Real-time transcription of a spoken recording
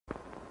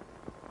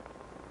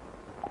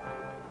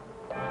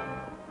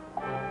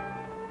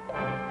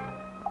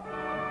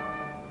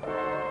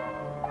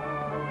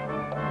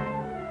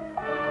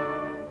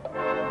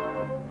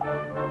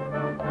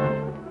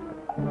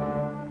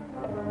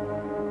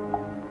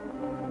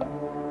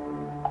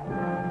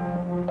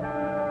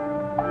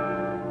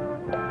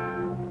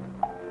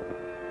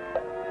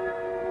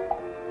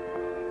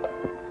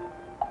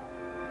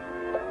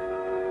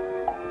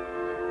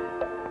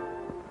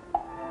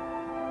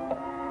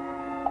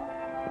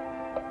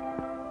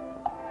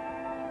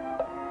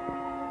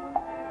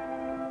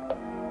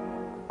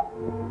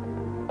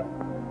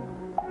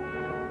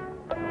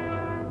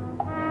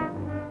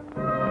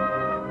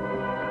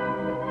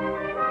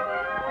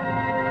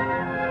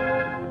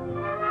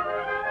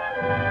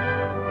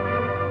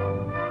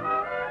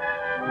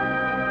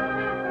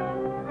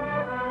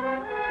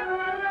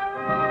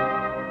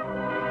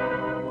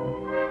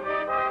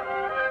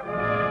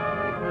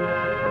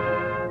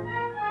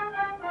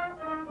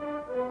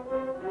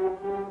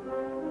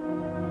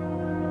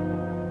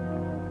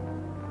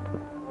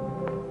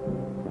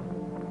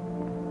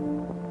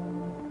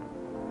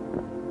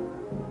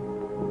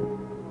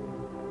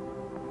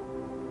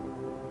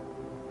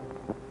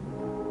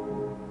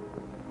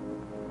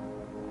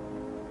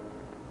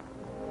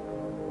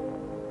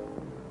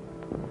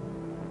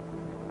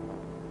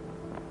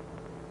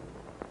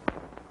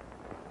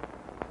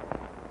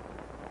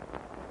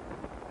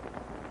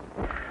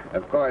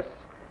Of course,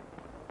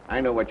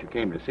 I know what you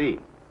came to see.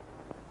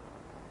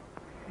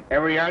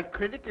 Every art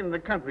critic in the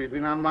country's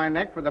been on my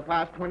neck for the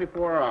past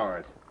 24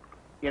 hours.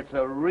 It's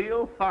a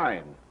real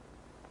find.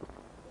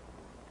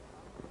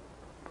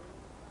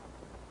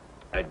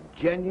 A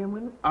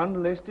genuine,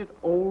 unlisted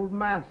old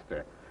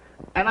master.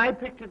 And I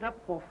picked it up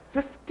for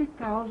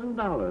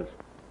 $50,000.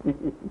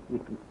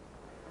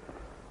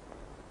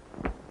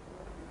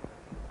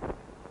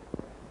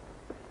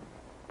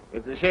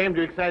 It's a shame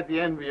to excite the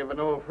envy of an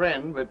old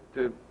friend, but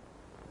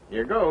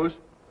here goes.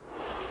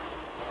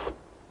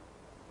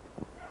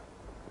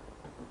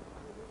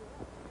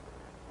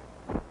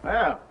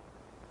 Well,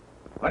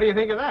 what do you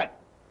think of that?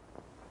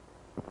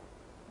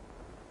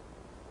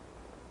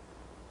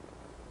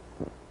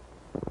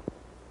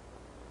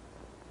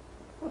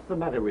 What's the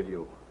matter with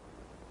you?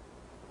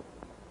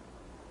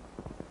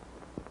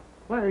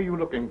 Why are you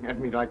looking at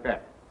me like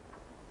that?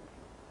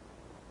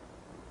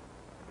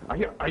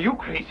 Are you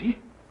crazy?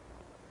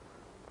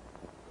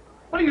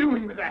 What are you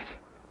doing with that?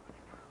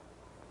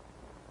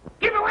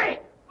 Give it away!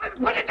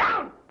 Put it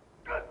down!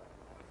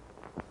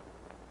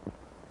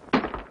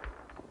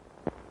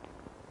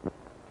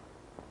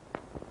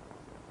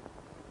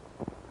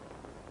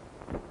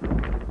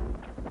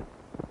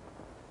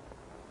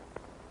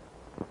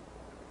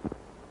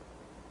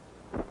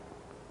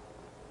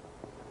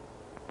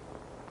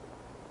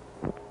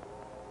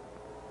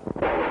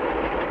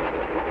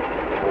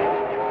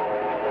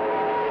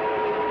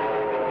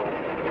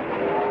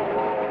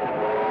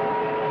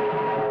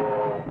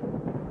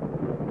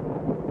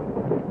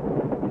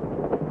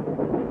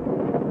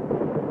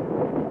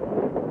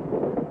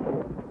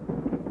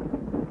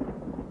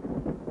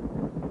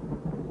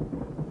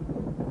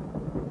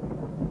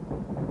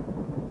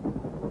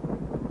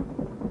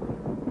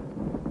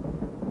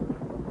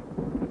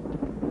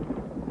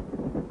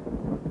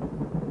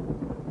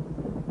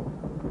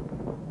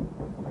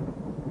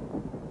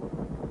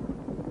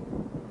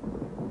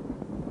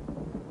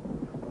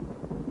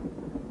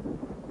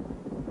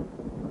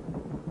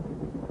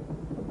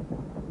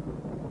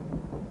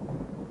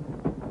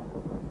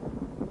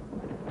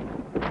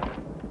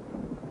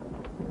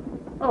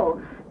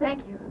 Oh,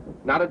 thank you.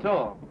 Not at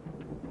all.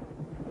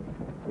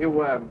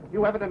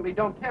 You evidently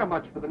don't care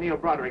much for the Neil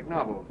Broderick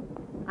novels.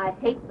 I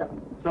hate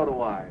them. So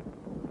do I.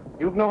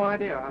 You've no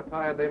idea how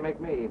tired they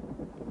make me.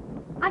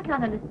 I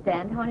can't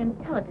understand how an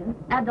intelligent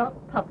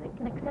adult public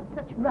can accept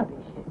such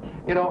rubbish.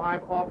 You know,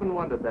 I've often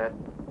wondered that.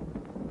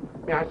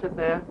 May I sit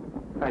there?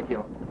 Thank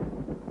you.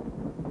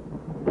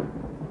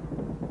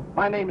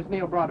 My name is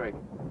Neil Broderick.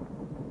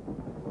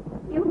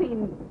 You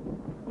mean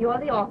you're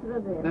the author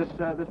of this?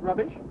 This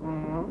rubbish?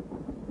 Mm-hmm.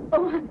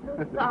 Oh, I'm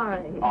so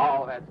sorry.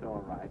 Oh, that's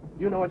all right.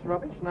 You know it's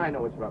rubbish, and I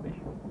know it's rubbish.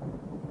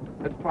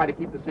 Let's try to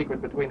keep the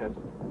secret between us.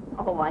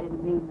 Oh, I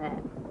didn't mean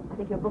that. I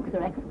think your books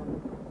are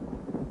excellent.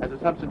 As a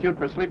substitute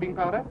for sleeping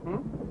powder? Hmm?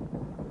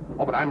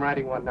 Oh, but I'm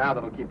writing one now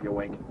that'll keep you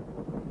awake.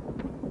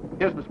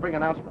 Here's the spring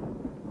announcement.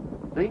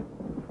 See?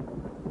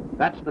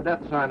 That's the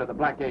death sign of the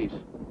Black Ace.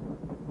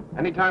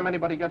 Anytime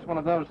anybody gets one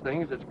of those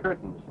things, it's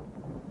curtains.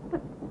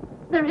 But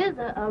there is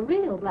a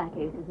real Black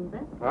Ace, isn't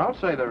there? I'll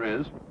say there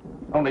is.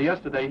 Only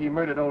yesterday he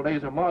murdered old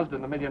Asa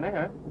Marsden, the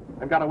millionaire,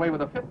 and got away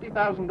with a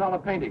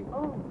 $50,000 painting.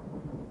 Oh.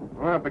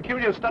 Well, a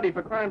peculiar study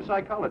for crime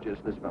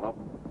psychologists, this fellow.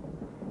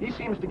 He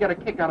seems to get a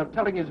kick out of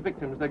telling his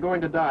victims they're going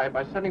to die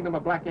by sending them a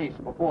black ace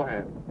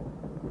beforehand.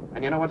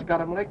 And you know what's got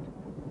him licked?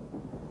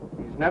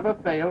 He's never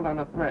failed on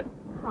a threat.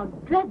 How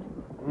dreadful.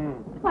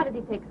 Why did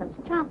he take such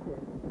chances?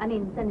 I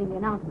mean, sending the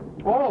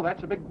announcement. Oh,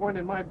 that's a big point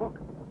in my book.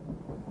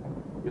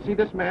 You see,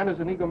 this man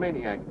is an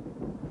egomaniac.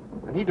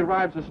 And he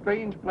derives a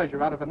strange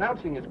pleasure out of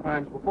announcing his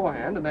crimes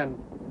beforehand and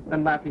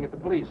then laughing at the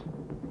police.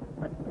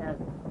 But,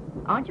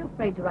 aren't you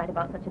afraid to write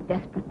about such a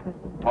desperate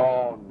person?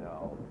 Oh,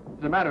 no.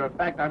 As a matter of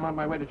fact, I'm on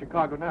my way to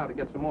Chicago now to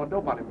get some more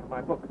dope on him for my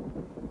book.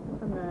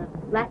 From the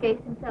Black Ace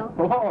himself?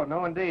 Oh,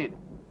 no, indeed.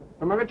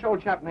 From a rich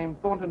old chap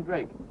named Thornton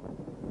Drake.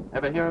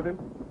 Ever hear of him?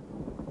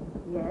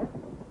 Yes.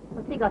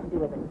 What's he got to do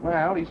with it?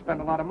 Well, he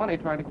spent a lot of money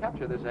trying to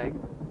capture this egg.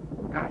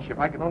 Gosh, if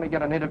I can only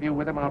get an interview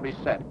with him, I'll be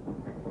set.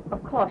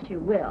 Of course you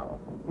will.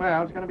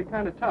 Well, it's going to be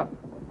kind of tough.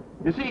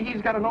 You see,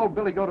 he's got an old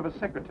billy goat of a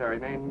secretary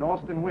named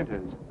Austin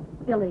Winters.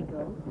 Billy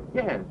goat?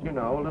 Yes, you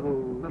know,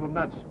 little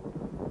nuts.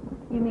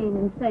 You mean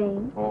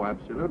insane? Oh,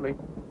 absolutely.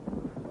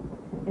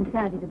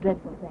 Insanity's a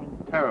dreadful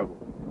thing. Terrible.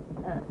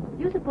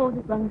 Do you suppose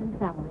it runs in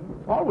families?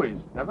 Always.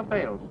 Never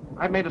fails.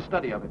 I've made a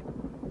study of it.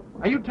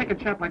 Now, you take a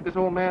chap like this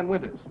old man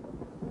Winters.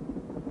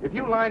 If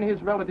you line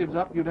his relatives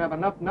up, you'd have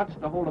enough nuts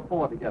to hold a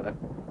four together.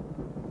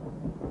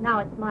 Now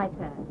it's my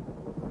turn.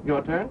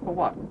 Your turn? For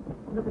what?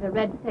 Look at a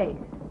red face.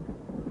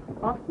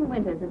 Austin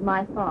Winters is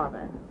my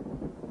father.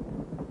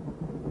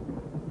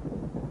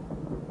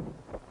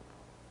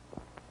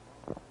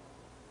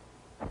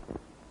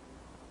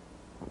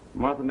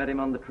 Martha met him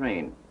on the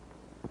train.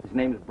 His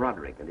name is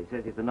Broderick, and he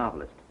says he's a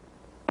novelist.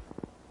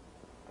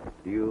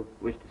 Do you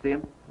wish to see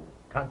him?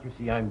 Can't you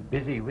see I'm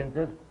busy,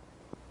 Winters?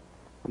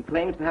 He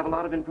claims to have a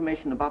lot of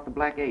information about the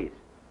Black Ace.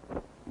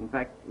 In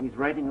fact, he's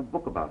writing a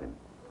book about him.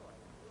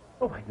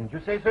 Oh, why didn't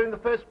you say so in the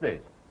first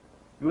place?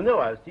 You know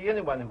I'll see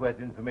anyone who has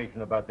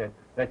information about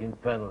that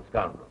infernal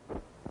scoundrel.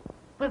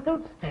 But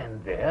don't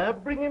stand there.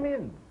 Bring him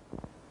in.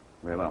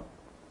 Very well.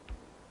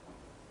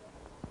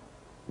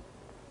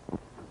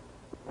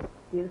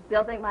 Do you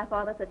still think my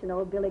father's such an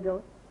old billy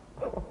goat?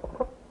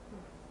 Of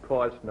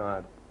course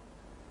not.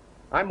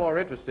 I'm more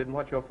interested in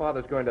what your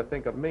father's going to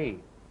think of me.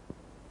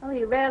 Oh,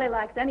 he rarely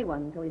likes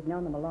anyone until he's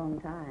known them a long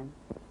time.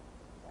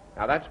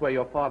 Now, that's where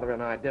your father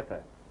and I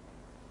differ.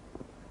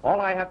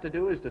 All I have to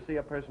do is to see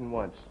a person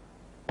once.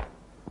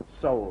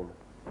 Sold.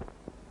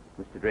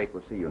 Mr. Drake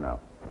will see you now.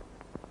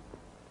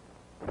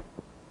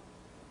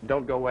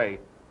 Don't go away.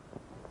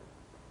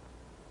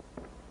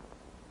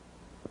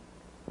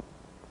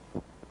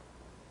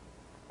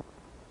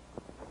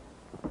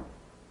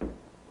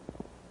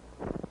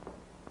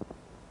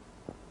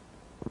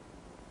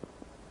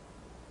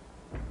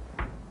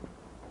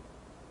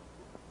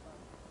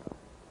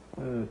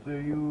 So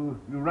you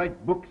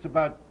write books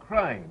about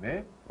crime,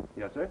 eh?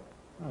 Yes, sir.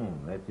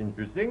 That's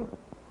interesting.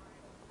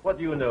 What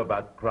do you know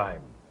about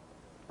crime?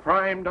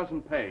 Crime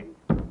doesn't pay.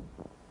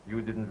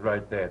 You didn't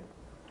write that.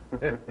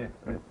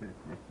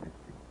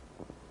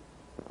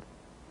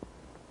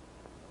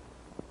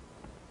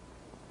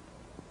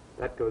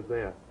 That goes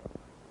there.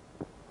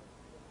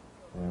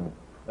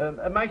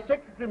 My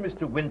secretary,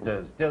 Mr.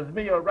 Winters, tells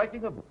me you're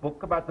writing a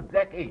book about the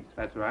Black Ace.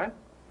 That's right.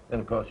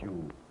 And, of course,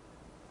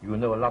 you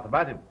know a lot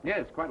about him.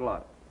 Yes, quite a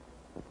lot.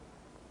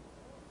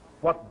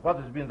 What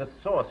has been the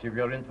source of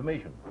your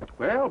information?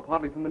 Well,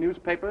 partly from the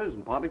newspapers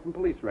and partly from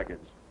police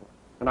records.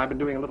 And I've been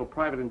doing a little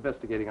private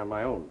investigating on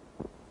my own.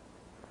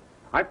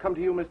 I've come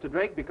to you, Mr.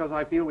 Drake, because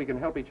I feel we can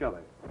help each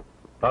other.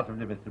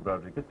 Possibly, Mr.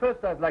 Broderick. But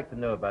first, I'd like to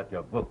know about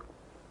your book.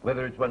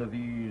 Whether it's one of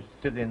these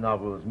silly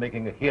novels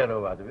making a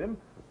hero out of him,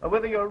 or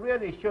whether you're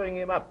really showing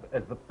him up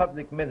as the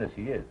public menace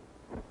he is.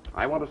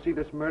 I want to see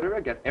this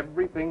murderer get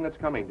everything that's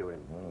coming to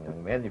him.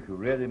 Young man, if you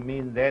really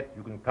mean that,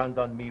 you can count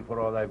on me for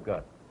all I've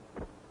got.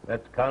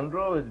 That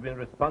scoundrel has been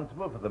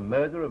responsible for the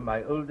murder of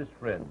my oldest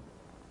friend.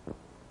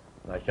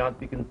 And I shan't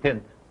be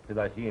content till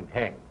I see him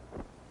hanged.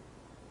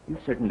 You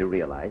certainly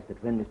realize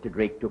that when Mr.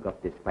 Drake took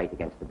up this fight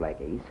against the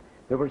Black Ace,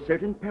 there were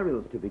certain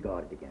perils to be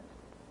guarded against.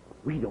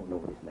 We don't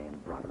know this man,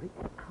 Broderick.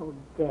 Oh,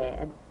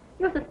 Dad,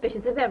 you're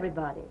suspicious of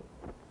everybody.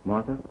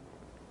 Martha,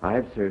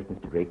 I've served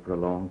Mr. Drake for a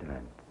long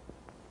time.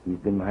 He's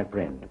been my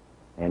friend,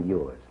 and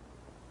yours,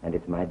 and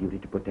it's my duty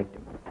to protect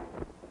him.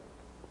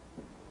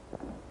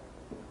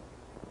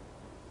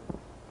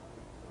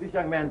 This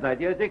young man's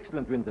idea is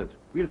excellent, Winters.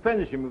 We'll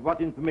furnish him with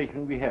what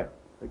information we have.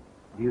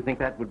 Do you think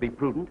that would be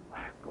prudent?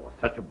 Of course,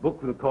 such a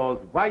book will cause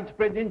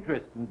widespread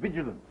interest and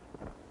vigilance.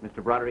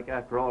 Mr. Broderick,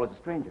 after all, is a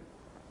stranger.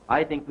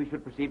 I think we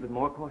should proceed with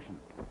more caution.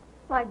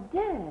 Why,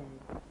 Dad.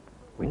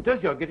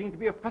 Winters, you're getting to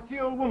be a fussy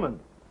old woman.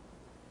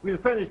 We'll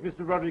furnish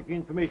Mr. Broderick the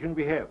information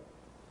we have.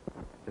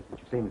 Just what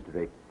you say, Mr.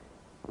 Drake.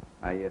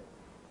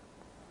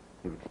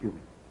 You'll excuse me.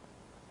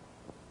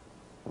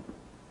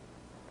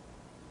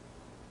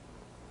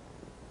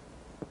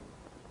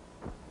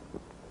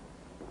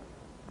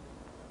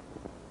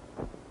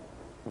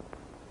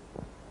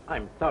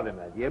 I'm sorry,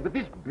 my dear, but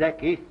this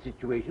Black Ace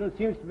situation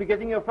seems to be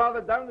getting your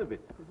father down a bit.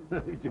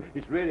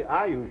 It's really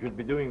I who should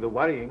be doing the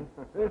worrying.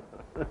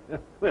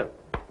 Well,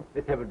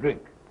 let's have a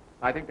drink.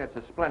 I think that's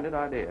a splendid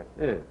idea.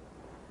 Yeah.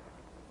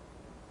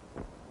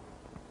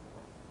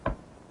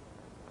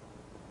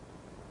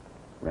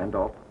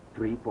 Randolph,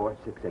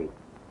 3468.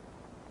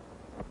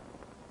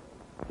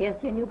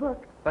 Here's your new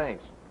book.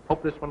 Thanks.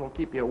 Hope this one will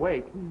keep you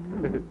awake.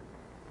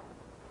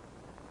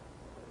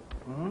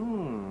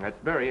 That's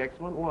very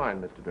excellent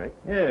wine, Mr. Drake.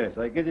 Yes,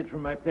 I get it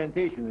from my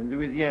plantation in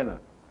Louisiana.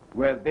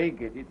 Where they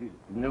get it is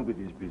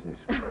nobody's business.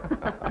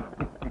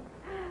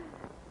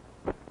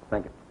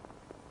 Thank you.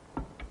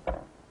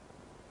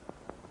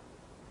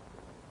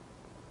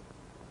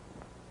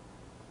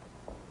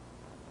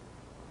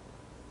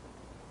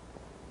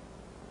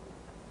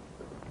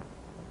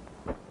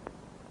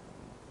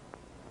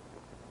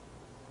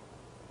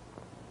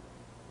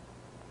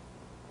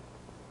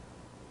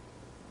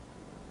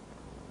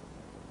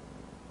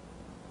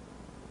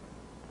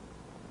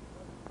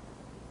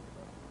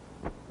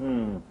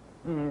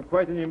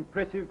 Quite an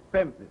impressive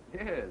pamphlet.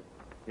 Yes.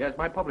 Yes,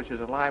 my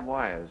publishers are Live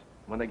Wires.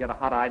 When they get a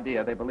hot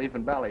idea, they believe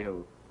in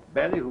ballyhoo.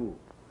 Ballyhoo?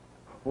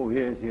 Oh,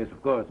 yes,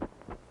 of course.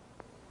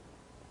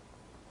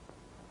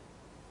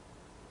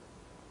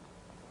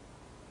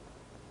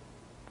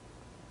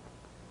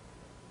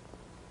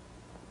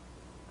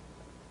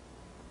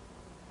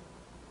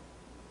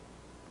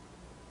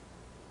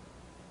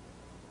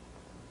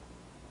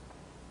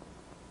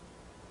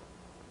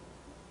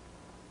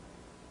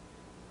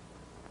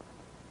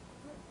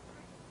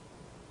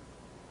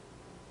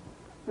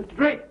 Mr.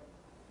 Drake!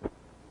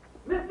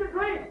 Mr.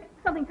 Drake!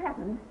 Something's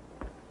happened.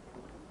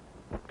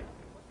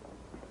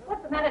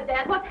 What's the matter,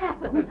 Dad? What's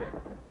happened?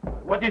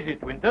 What is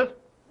it, Winters?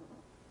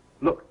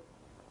 Look.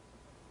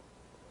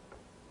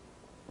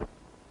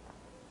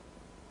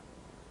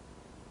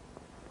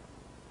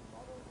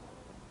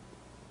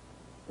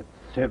 At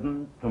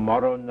 7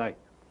 tomorrow night.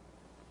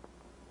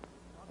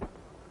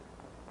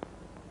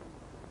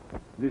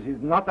 This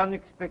is not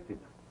unexpected.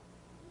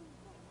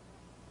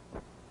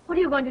 What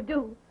are you going to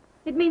do?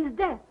 It means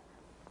death.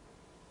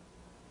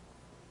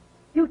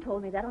 You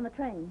told me that on the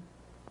train.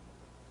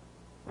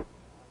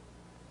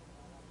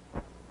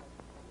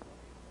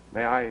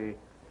 May I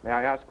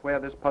ask where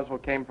this puzzle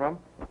came from?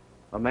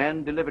 A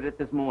man delivered it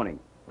this morning.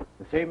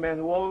 The same man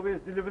who always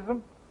delivers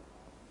them?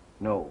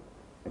 No,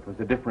 it was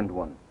a different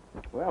one.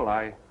 Well,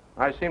 I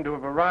seem to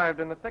have arrived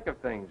in the thick of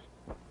things.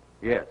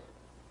 Yes,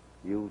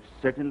 you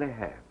certainly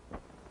have.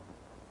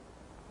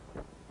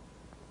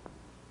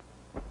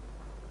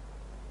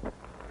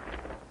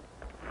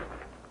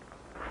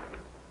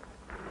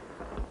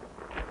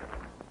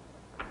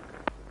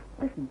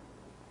 Listen.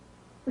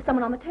 There's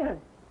someone on the terrace.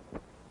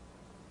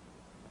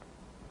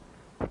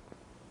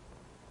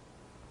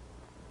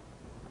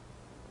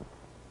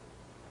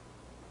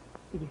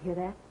 Did you hear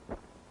that?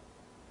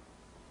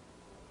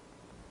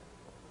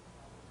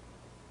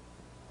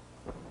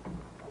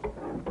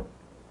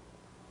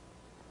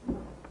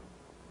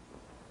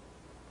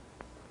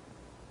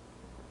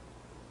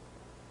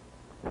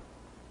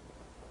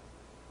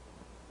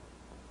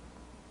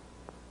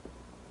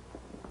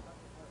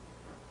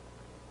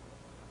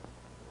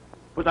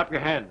 Put up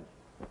your hands.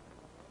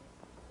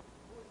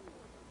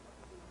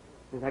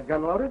 Is that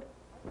gun loaded?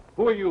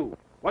 Who are you?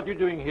 What are you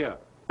doing here?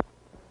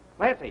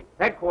 Clancy,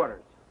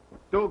 headquarters.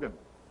 Dugan,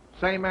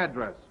 same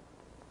address.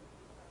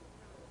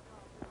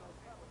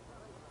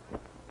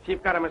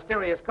 Chief got a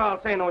mysterious call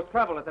saying there was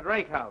trouble at the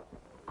Drake house.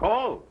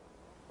 Call.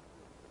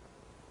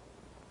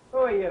 Who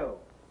are you?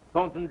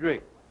 Thornton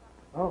Drake.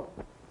 Oh.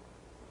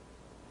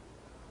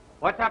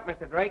 What's up,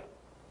 Mr. Drake?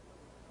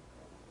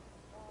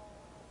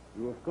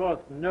 You, of course,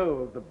 know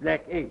of the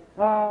Black Ace.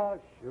 Oh,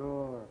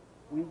 sure.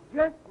 We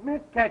just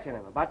missed catching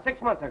him about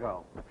 6 months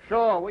ago.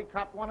 Sure, we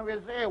caught one of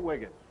his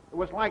earwiggers. It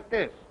was like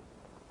this.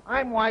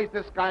 I'm wise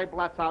this guy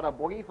blots out a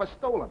boogie for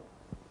stealing.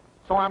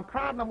 So I'm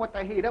crowding him with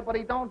the heater, but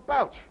he don't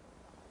belch.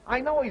 I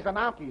know he's an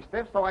alky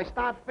stiff, so I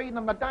start feeding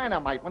him the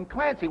dynamite when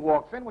Clancy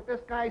walks in with this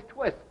guy's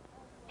twist.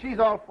 She's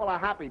all full of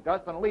happy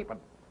dust and leaping.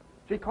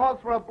 She calls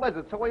for a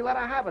blizzard, so we let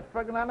her have it,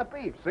 friggin' on the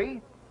beef,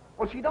 see?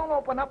 Well, she don't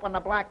open up on the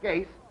Black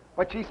Ace,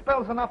 but she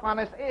spills enough on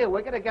this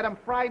earwigger to get him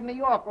fried in New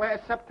York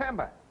last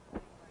September.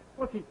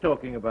 What's he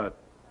talking about?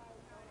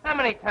 How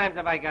many times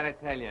have I got to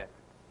tell you?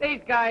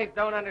 These guys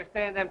don't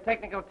understand them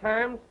technical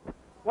terms.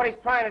 What he's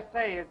trying to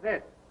say is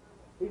this.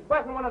 He's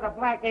busting one of the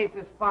Black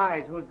Ace's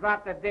spies who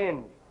dropped a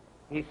dinge.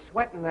 He's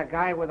sweating the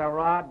guy with a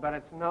rod, but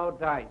it's no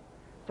dice.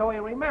 So he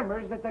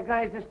remembers that the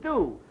guy's a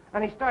stew,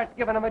 and he starts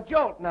giving him a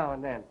jolt now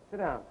and then. Sit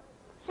down.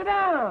 Sit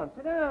down,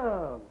 sit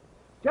down.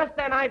 Just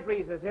then I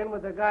breezes in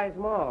with the guy's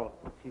maul.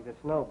 She's a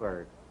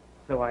snowbird.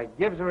 So I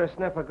gives her a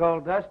sniff of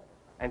gold dust,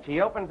 and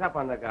she opens up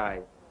on the guy.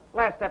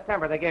 Last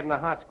September, they gave him the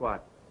hot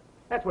squat.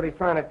 That's what he's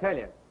trying to tell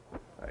you.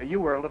 You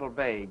were a little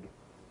vague.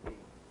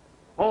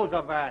 Hold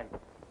the bag.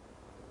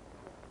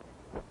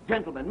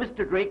 Gentlemen,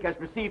 Mr. Drake has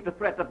received a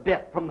threat of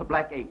death from the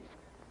Black Ace.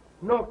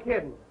 No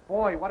kidding.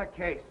 Boy, what a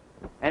case.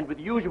 And with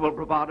usual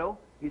bravado,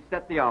 he's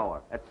set the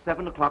hour at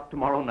 7 o'clock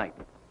tomorrow night.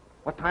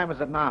 What time is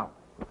it now?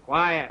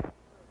 Quiet.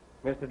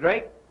 Mr.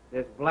 Drake,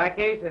 this Black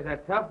Ace is a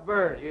tough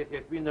bird. Yes,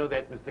 yes, we know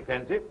that, Mr.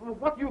 Clancy.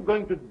 What are you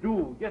going to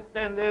do? Just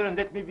stand there and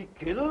let me be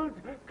killed?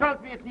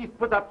 Can't we at least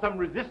put up some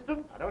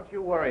resistance? Now, don't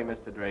you worry,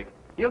 Mr. Drake.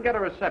 He'll get a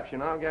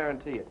reception, I'll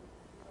guarantee it.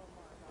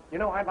 You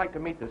know, I'd like to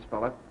meet this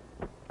fella.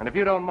 And if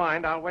you don't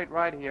mind, I'll wait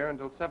right here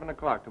until 7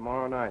 o'clock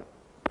tomorrow night.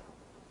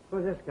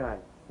 Who's this guy?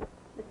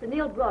 Mr.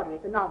 Neil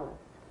Broderick, the novelist.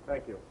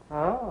 Thank you.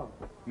 Oh.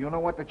 You know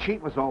what the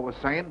cheat was always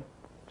saying?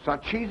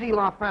 Sarchisi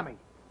la femme.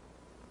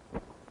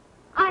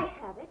 I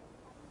have it.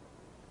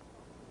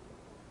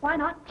 Why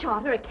not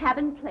charter a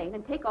cabin plane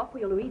and take off for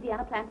your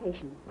Louisiana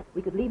plantation?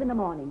 We could leave in the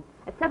morning.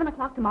 At 7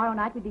 o'clock tomorrow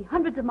night, we'd be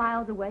hundreds of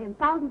miles away and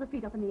thousands of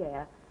feet up in the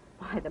air.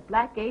 Why, the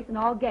Black Ace and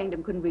all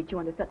Gangdom couldn't reach you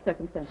under such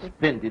circumstances.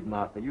 Splendid,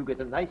 Master. You get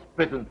a nice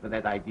present for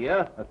that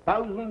idea.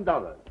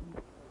 $1,000.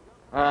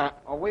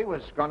 We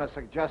was gonna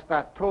suggest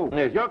that, too.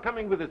 Yes, you're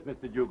coming with us,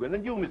 Mr. Dugan,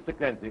 and you, Mr.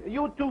 Clancy.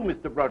 You too,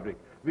 Mr. Broderick.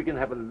 We can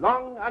have a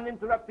long,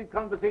 uninterrupted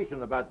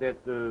conversation about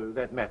that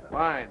matter.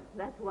 Fine.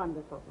 That's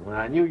wonderful.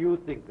 I knew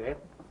you'd think that.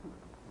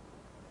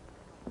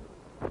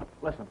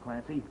 Listen,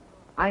 Clancy,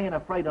 I ain't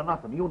afraid of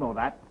nothing, you know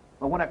that.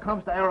 But when it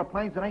comes to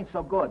aeroplanes, it ain't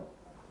so good.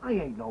 I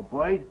ain't no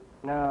bird.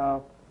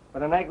 No,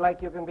 but an egg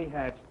like you can be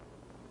hatched.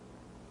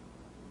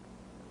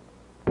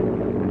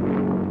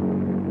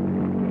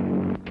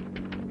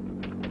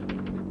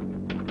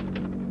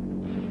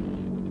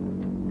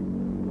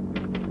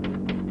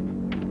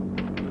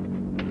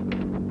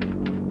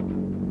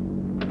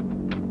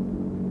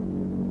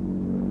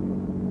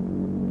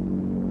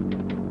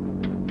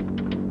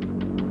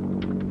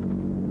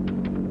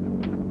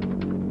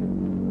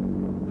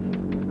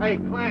 Hey,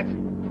 Clancy,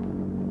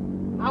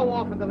 how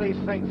often do these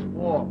things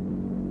fall?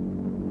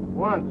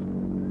 Once.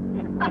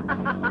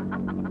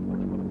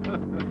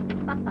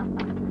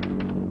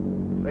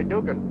 Say,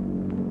 Dugan,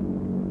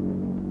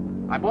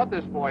 I bought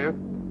this for you.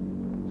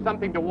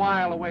 Something to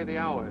while away the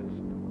hours.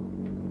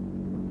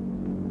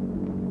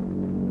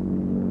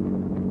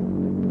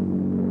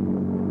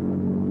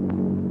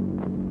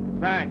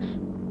 Thanks.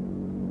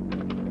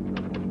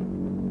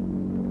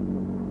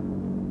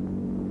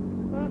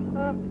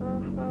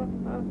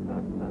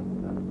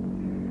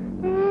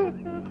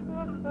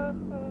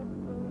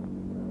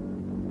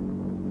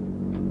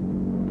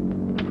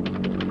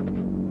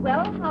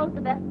 Well, how's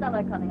the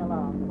bestseller coming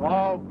along?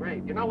 Oh,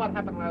 great. You know what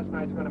happened last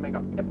night's going to make a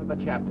pip of the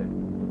chapter.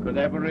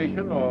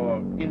 Collaboration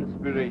or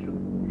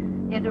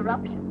inspiration?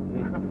 Interruption.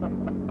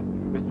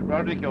 Mr.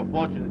 Roderick, you're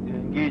fortunate in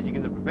engaging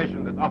in a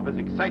profession that offers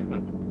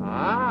excitement.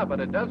 Ah,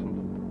 but it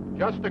doesn't.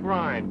 Just a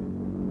grind.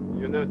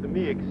 You know, to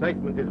me,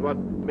 excitement is what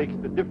makes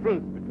the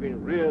difference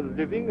between real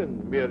living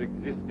and mere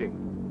existing.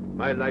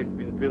 My life's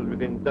been filled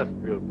with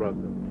industrial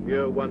problems.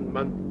 Here 1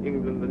 month,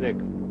 England the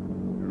next.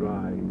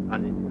 Dry,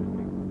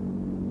 uninteresting.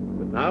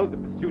 But now the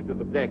pursuit of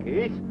the Black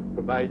Ace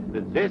provides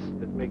the zest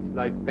that makes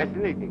life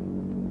fascinating,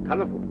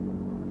 colorful.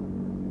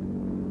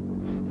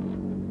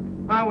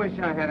 I wish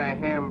I had a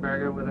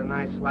hamburger with a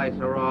nice slice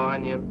of raw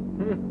onion.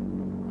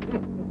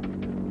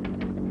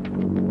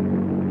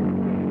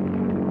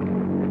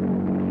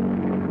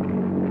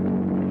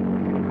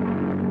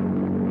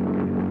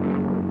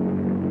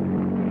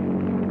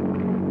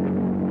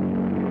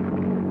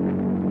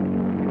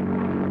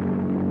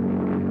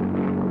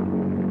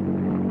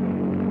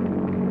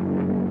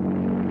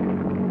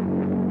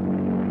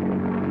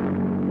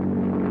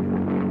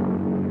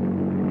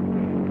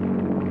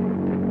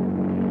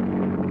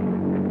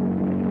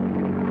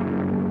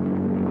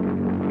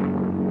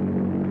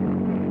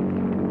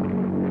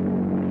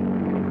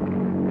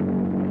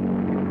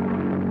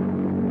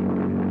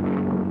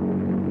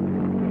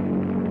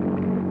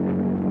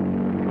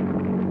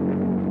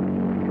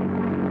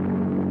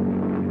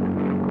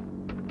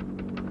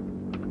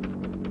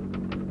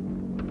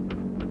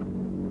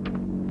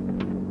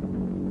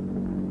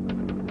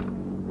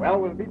 Well,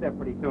 we'll be there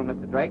pretty soon,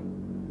 Mr. Drake.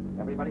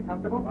 Everybody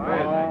comfortable?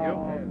 Fine, thank you.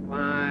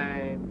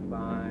 Fine,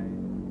 fine.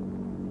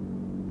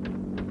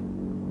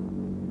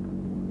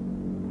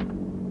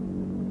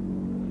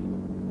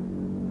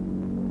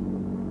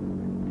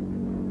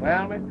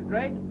 Well, Mr.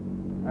 Drake,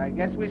 I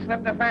guess we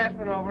slipped a fast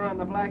one over on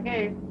the Black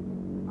Ace.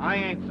 I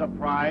ain't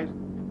surprised.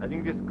 I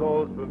think this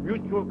calls for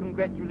mutual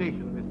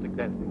congratulations, Mr.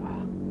 Clancy.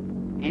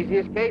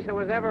 Easiest case I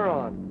was ever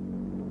on.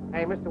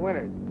 Hey, Mr.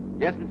 Winters.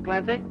 Yes, Miss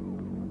Clancy?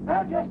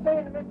 I'm just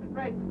saying to Mr.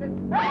 Drake.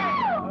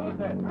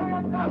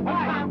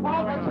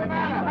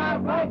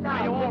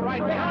 Are you all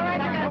right?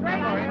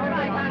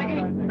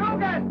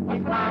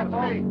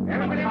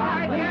 Everybody all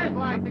right here?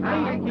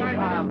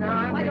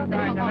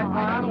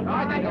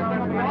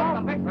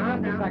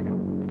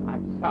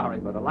 I'm sorry,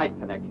 but a light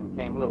connection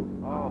came loose.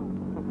 Oh,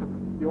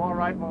 you all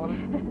right, Mona?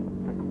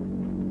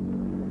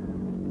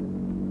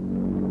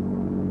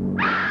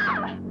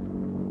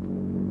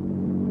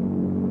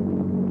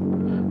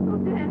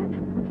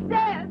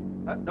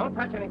 Don't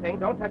touch anything.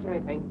 Don't touch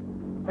anything.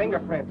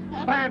 Fingerprints.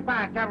 Stand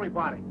back,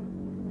 everybody.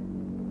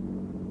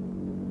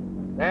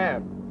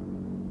 There.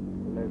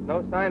 There's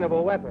no sign of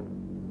a weapon.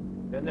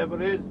 There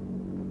never is.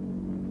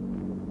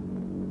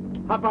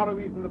 How far are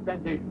we from the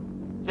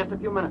plantation? Just a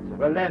few minutes, sir.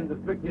 We'll land as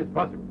quickly as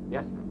possible.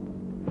 Yes, sir.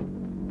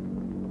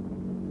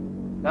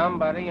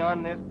 Somebody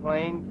on this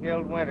plane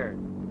killed Winters.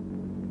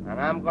 And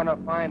I'm going to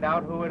find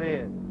out who it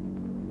is.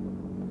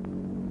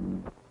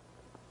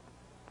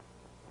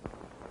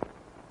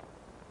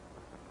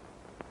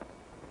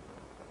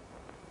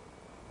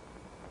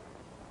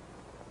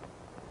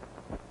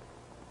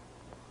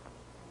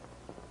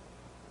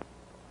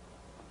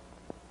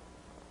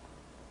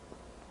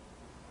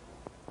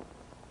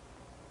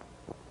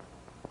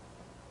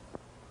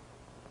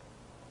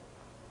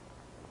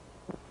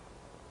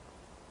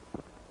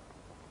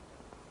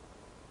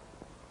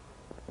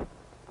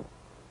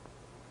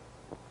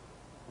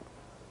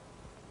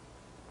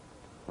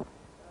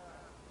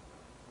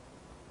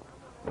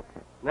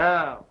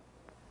 Now,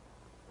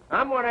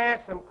 I'm going to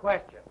ask some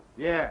questions.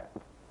 Yeah.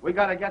 We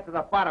got to get to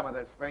the bottom of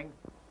this thing.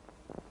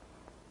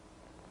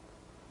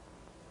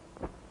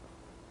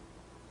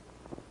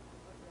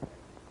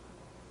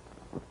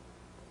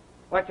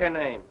 What's your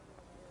name?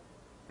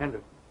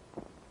 Henderson.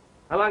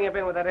 How long you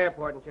been with that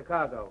airport in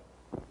Chicago?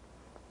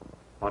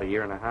 About a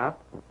year and a half?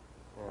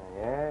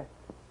 Yeah?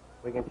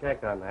 We can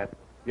check on that.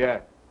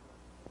 Yeah.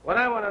 What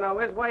I want to know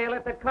is why you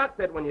left that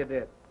cockpit when you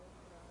did.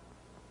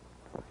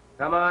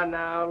 Come on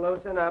now,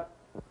 loosen up.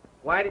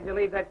 Why did you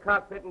leave that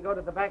cockpit and go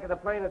to the back of the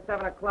plane at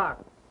 7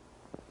 o'clock?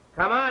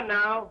 Come on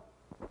now.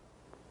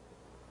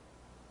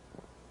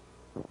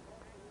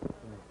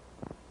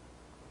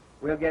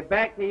 We'll get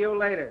back to you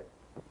later.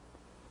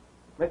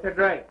 Mr.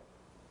 Drake.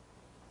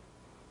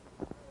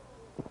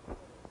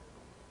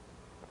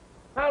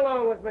 How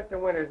long was Mr.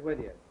 Winters with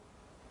you?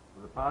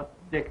 For the past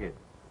decade.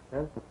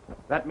 Huh?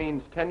 That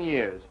means 10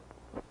 years.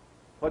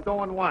 For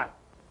doing what?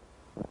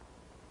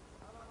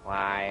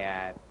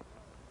 Why,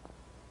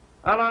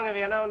 how long have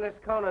you known this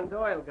Conan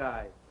Doyle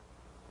guy?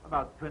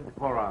 About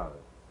 24 hours.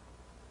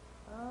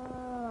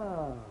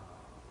 Oh.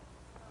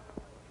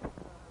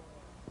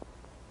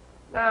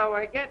 Now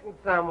we're getting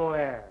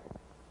somewhere.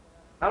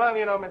 How long have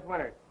you known Miss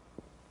Winters?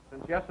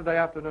 Since yesterday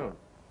afternoon.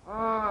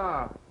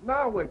 Ah,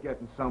 now we're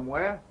getting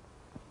somewhere.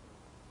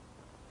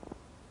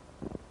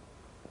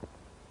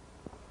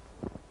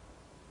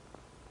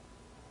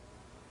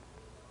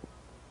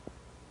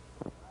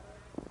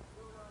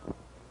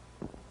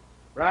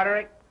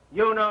 Roderick,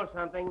 you know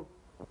something.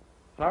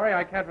 Sorry,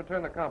 I can't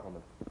return the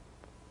compliment.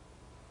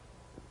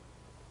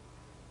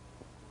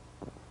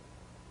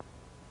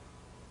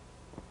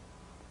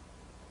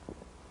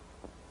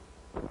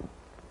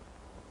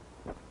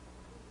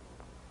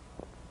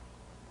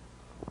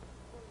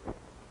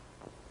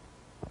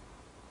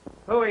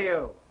 Who are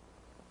you?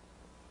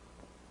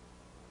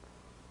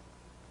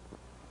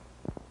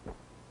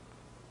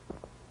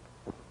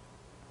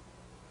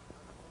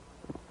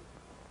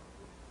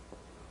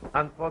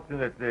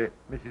 Unfortunately,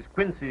 Mrs.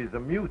 Quincy is a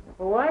mute.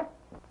 What?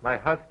 My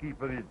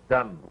housekeeper is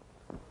dumb.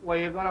 Where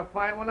you gonna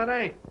find one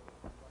today?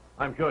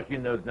 I'm sure she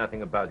knows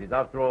nothing about it.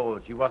 After all,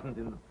 she wasn't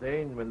in the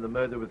plane when the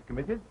murder was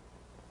committed.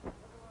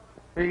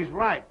 He's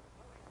right.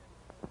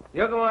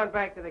 You go on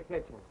back to the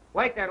kitchen.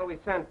 Wait there till we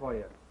send for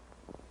you.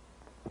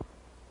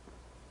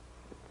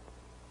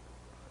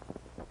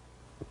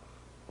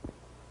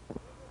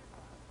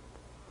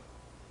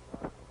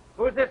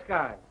 Who's this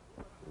guy?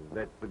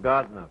 That's the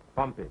gardener,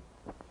 Pompey.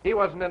 He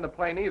wasn't in the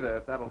plane either,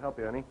 if that'll help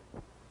you any.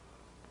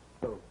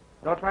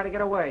 Don't try to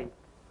get away.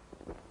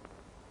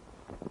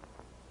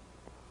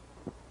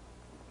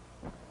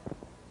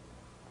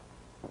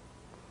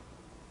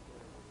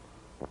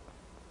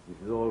 This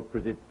is all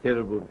pretty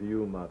terrible for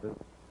you, Martha.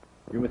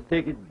 You must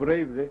take it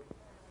bravely.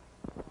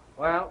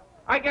 Well,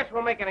 I guess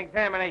we'll make an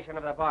examination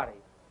of the body.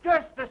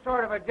 Just a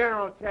sort of a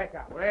general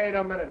checkup. Wait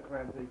a minute,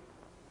 Clancy.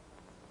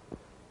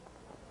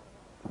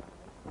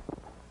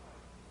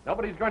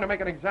 Nobody's going to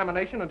make an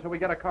examination until we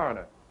get a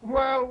coroner.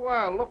 Well,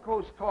 well, look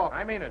who's talking.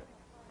 I mean it.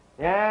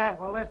 Yeah,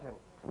 well, listen.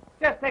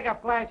 Just take a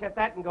flash at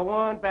that and go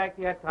on back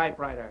to your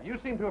typewriter. You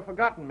seem to have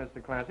forgotten,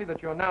 Mr. Clancy,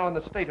 that you're now in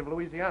the state of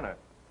Louisiana.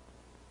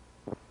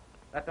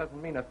 That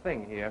doesn't mean a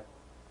thing here.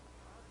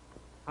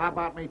 How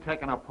about me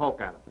taking a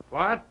poke at him?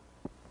 What?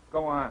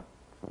 Go on.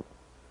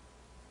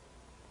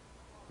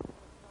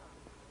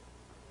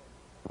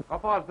 How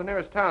far is the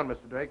nearest town,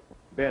 Mr. Drake?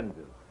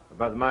 Benville,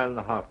 about a mile and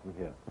a half from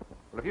here.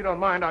 Well, if you don't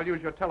mind, I'll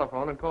use your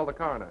telephone and call the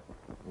coroner.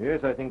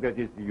 Yes, I think that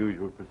is the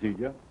usual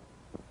procedure.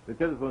 The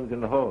telephone's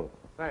in the hall.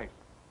 Thanks.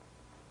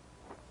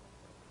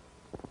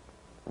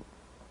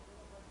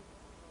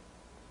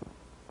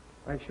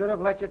 I should have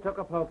let you take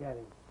a poke at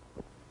him.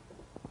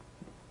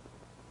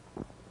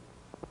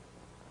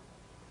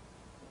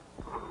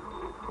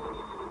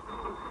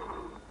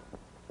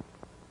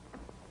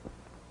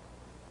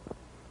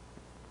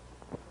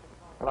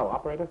 Hello,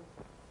 operator.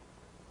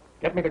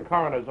 Get me the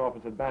coroner's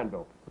office at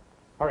Banville.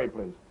 Hurry,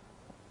 please.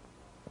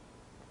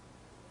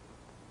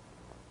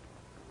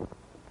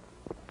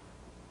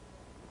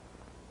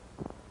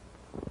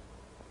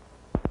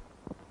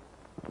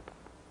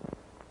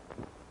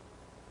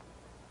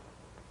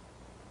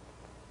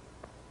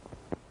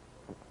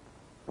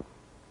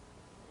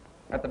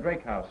 At the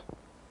Drake house.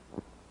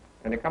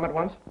 Can you come at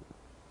once?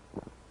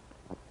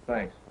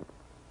 Thanks.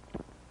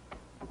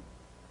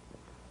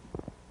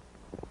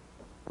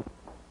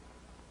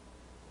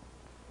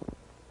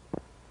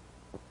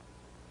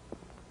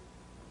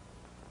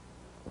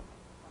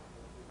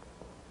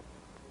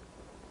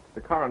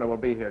 The coroner will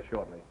be here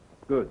shortly.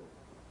 Good.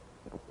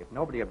 If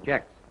nobody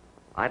objects,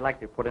 I'd like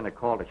to put in a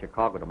call to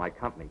Chicago to my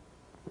company.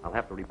 I'll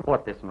have to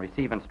report this and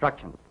receive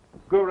instructions.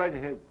 Go right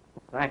ahead.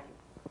 Thank you.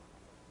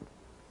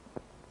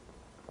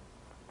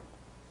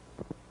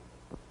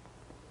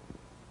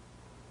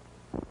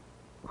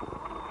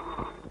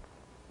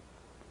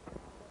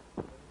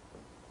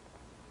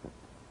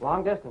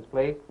 Long distance,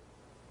 please.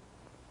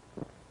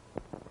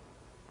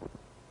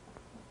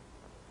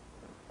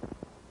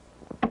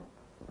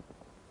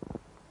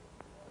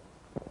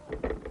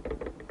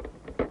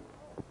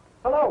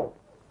 Hello?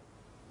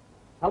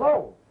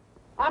 Hello?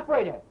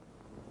 Operator?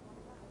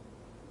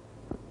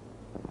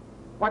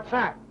 What's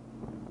that?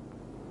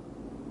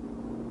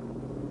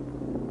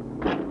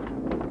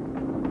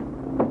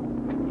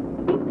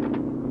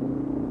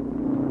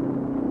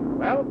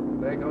 Well,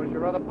 there goes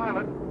your other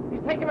pilot.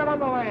 He's taking it on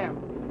the lam.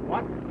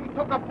 What? He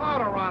took a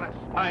powder on us.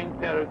 Fine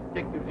pair of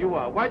detectives you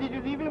are. Why did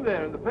you leave him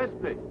there in the first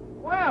place?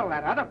 Well,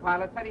 that other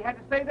pilot said he had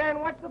to stay there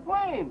and watch the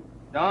plane.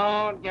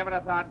 Don't give it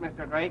a thought,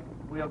 Mr. Drake.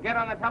 We'll get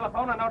on the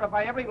telephone and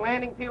notify every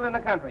landing field in the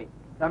country.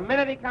 The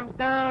minute he comes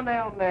down,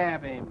 they'll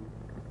nab him.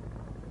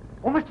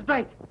 Oh, Mr.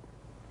 Drake,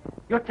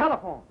 your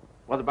telephone.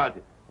 What about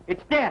it?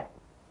 It's dead.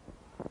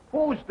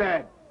 Who's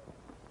dead?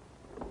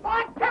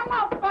 My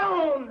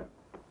telephone!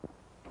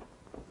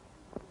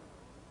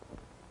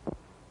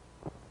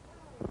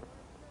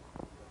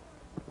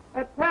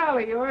 That pal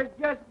of yours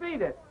just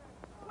beat it.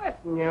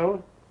 Listen,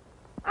 you.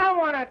 I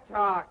want to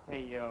talk to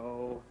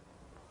you.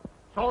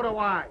 So do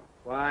I.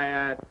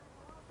 Quiet.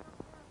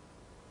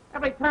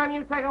 Every time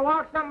you take a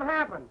walk, something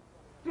happens.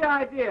 What's the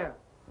idea?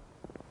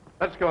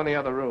 Let's go in the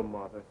other room,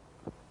 Martha.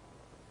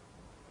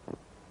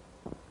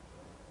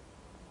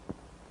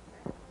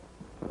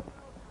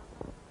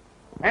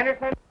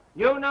 Henderson,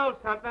 you know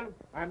something.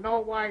 And no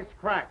wise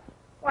cracks.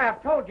 Why,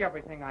 I've told you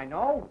everything I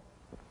know.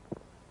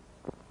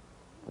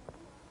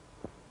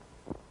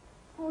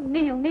 Oh,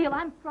 Neil,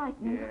 I'm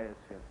frightened.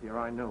 Yes, dear,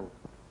 I know.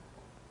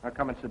 Now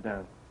come and sit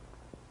down.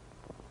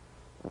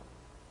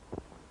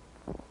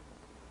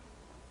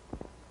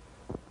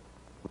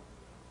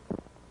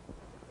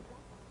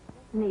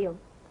 Neil,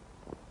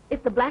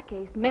 if the Black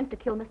Ace meant to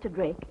kill Mr.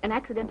 Drake and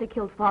accidentally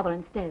killed Father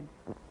instead,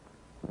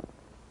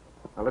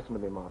 Now listen to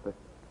me, Martha.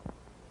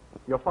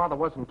 Your father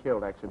wasn't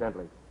killed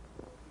accidentally.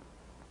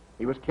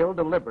 He was killed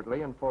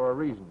deliberately and for a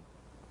reason.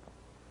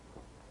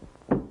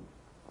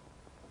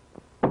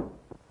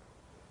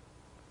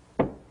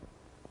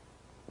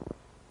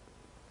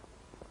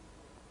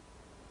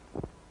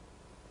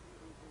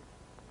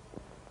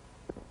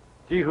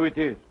 See who it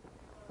is.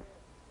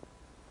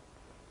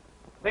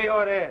 See who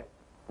it is.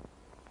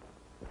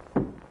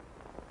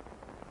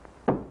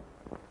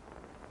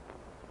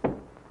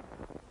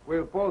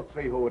 We'll both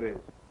see who it is.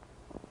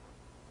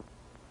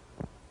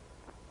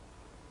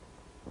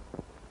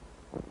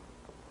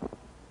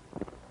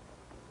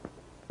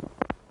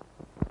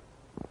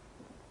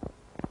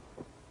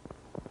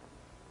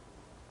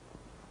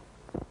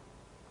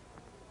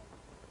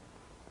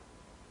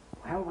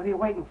 Well, what are you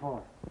waiting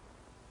for?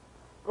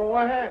 Go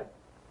ahead.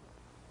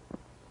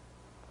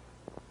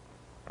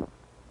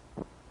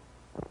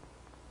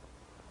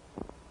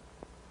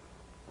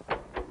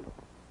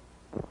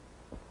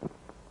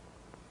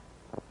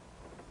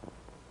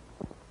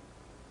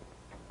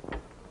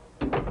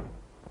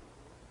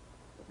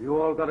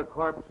 You all got a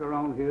corpse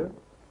around here?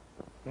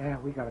 Yeah,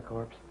 we got a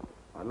corpse.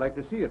 I'd like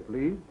to see it,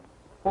 please.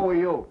 Who are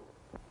you?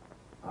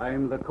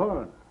 I'm the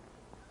coroner.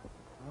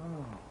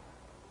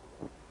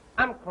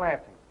 I'm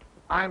Clancy.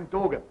 I'm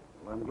Dugan.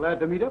 Well, I'm glad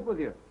to meet up with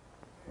you.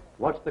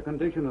 What's the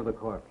condition of the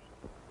corpse?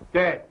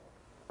 Dead.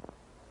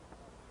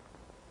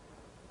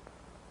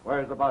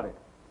 Where's the body?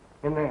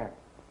 In there.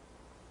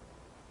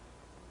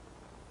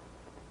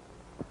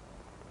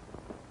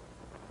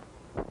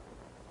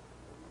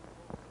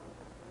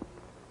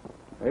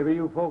 Maybe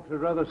you folks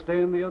would rather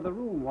stay in the other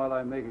room while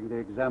I'm making the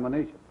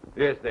examination.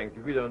 Yes, thanks.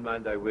 If you don't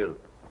mind, I will.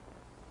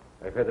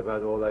 I've had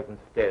about all I can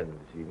stand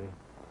this evening.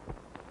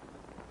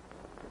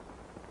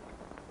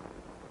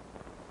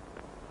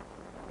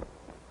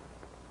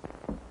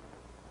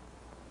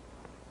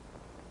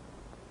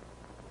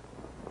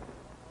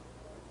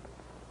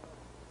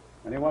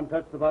 Anyone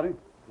touch the body?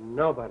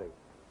 Nobody.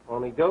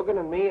 Only Dugan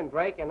and me and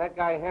Drake and that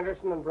guy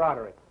Henderson and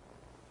Broderick.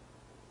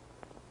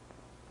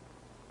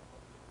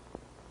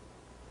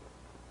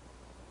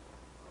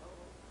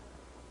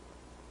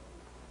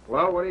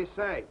 Well, what do you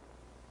say?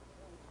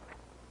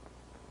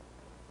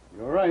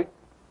 You're right.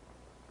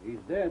 He's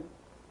dead.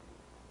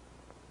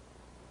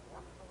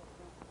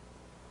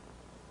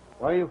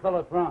 Where are you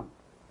fellas from?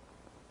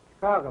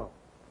 Chicago.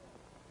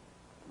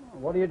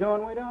 What are you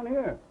doing way down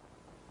here?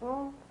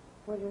 Oh,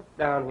 we're just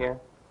down here.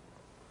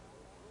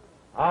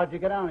 How'd you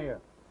get down here?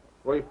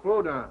 We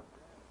flew down.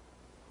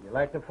 You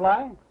like to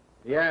fly?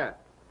 Yeah,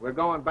 we're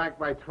going back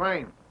by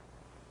train.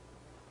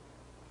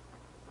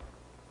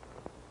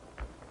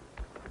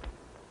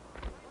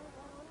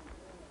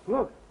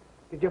 Look,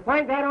 did you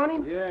find that on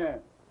him? Yeah.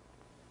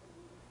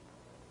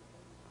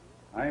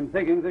 I'm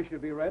thinking this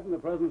should be read in the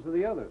presence of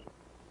the others.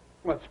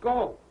 Let's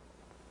go.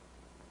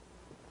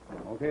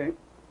 Okay.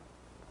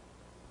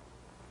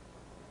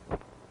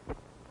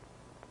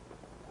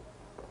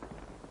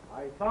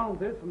 I found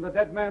this in the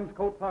dead man's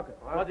coat pocket.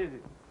 What is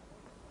it?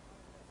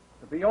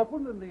 To be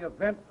opened in the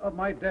event of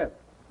my death.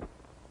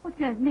 what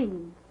does it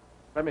mean?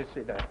 Let me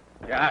see that.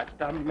 Just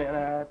a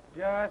minute.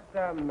 Just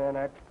a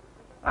minute.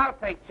 I'll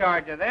take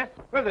charge of this.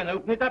 Well, then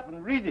open it up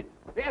and read it.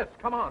 Yes,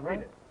 come on,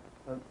 read it.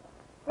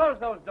 Close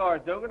those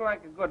doors, Dugan,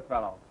 like a good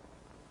fellow.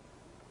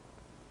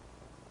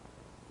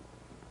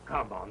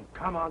 Come on,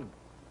 come on.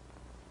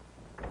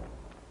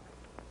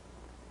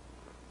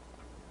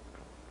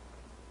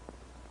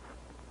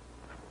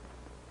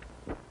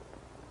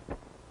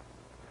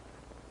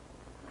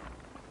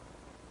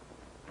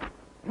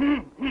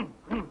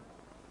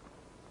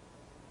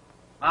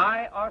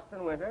 I,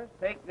 Austin Winters,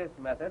 take this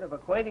method of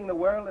acquainting the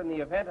world in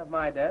the event of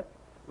my death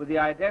with the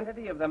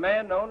identity of the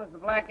man known as the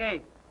Black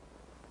Ace.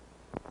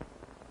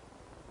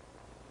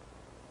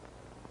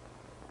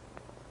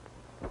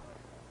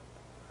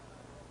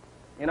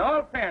 In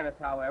all fairness,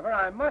 however,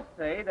 I must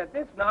say that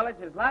this knowledge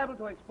is liable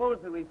to expose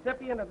the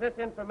recipient of this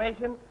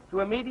information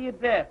to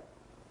immediate death.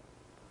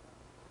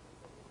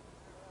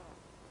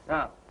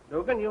 Now,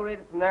 Dugan, you read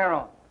it from there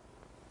on.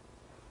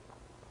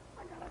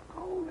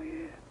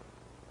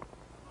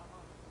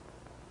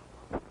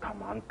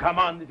 Come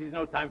on. This is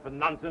no time for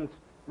nonsense.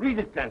 Read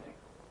it, Clancy.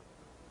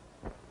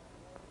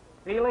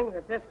 Feeling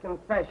that this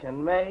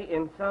confession may,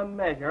 in some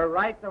measure,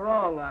 right the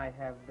wrong I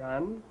have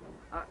done,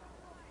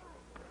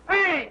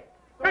 Hey!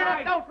 Turn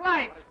up those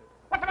lights!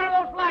 What's the matter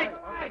with those lights?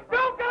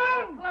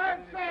 Dugan!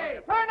 Clancy!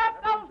 Turn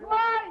up those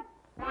lights!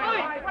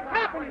 Lights! What's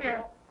happened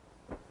here?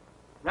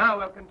 Now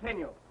we'll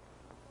continue.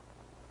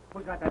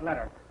 Who's got that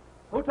letter?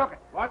 Who took it?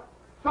 What?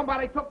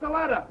 Somebody took the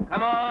letter.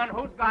 Come on,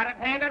 who's got it?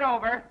 Hand it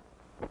over.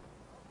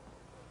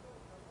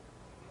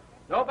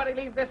 Nobody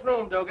leaves this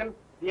room, Dugan.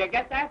 Do you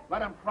get that?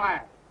 Let him try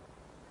it.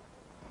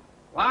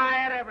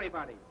 Quiet,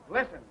 everybody.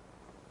 Listen.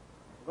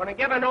 We're going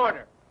to give an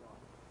order.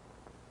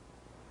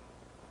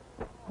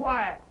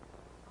 Quiet.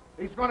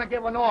 He's going to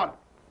give an order.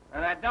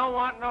 And I don't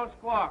want no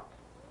squawks.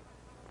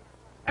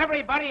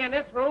 Everybody in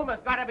this room has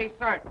got to be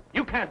searched.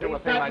 You can't do He a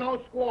thing said like...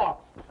 no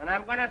squawks. And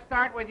I'm going to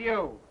start with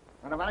you.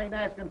 And if I ain't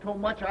asking too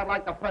much, I'd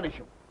like to finish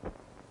him.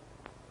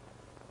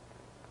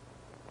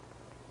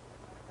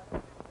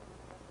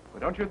 Well,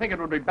 don't you think it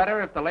would be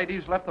better if the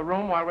ladies left the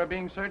room while we're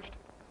being searched?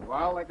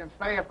 Well, they can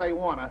stay if they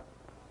want to.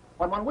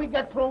 But when we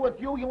get through with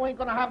you, you ain't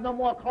going to have no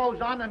more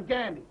clothes on than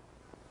Gandy.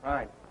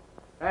 Right.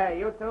 Hey,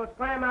 you two,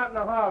 scram out in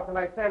the hall till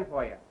I send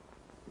for you.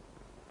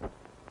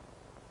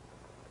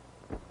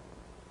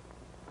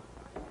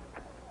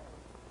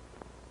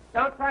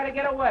 Don't try to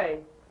get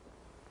away.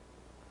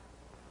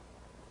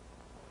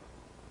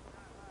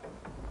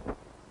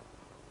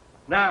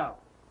 Now.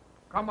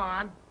 Come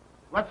on.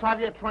 Let's have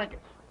your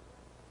trinkets.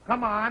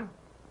 Come on.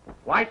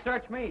 Why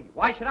search me?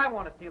 Why should I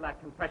want to steal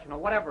that confession or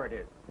whatever it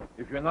is?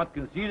 If you're not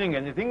concealing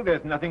anything,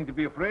 there's nothing to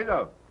be afraid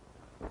of.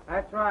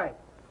 That's right.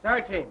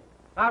 Search him.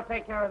 I'll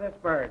take care of this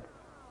bird.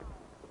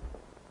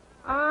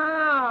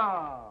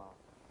 Oh.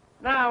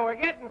 Now we're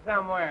getting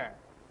somewhere.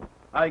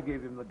 I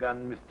gave him the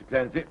gun, Mr.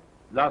 Clancy,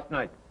 last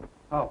night.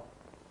 Oh.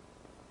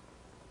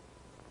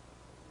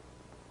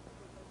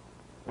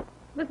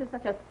 This is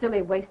such a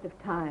silly waste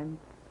of time.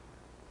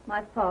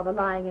 My father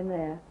lying in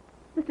there.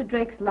 Mr.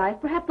 Drake's life,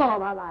 perhaps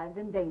all our lives,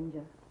 in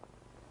danger.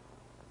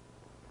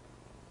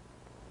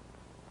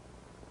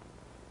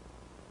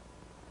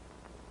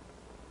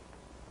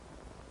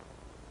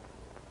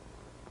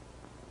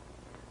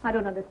 I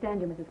don't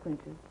understand you, Mrs.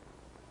 Quincy.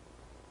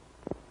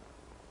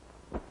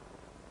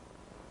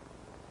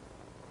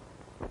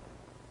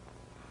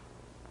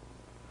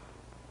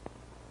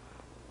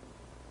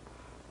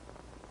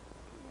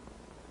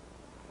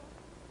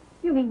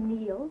 You mean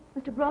Neil,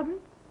 Mr. Broderick?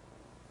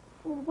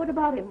 Well, what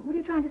about him? What are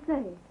you trying to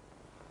say?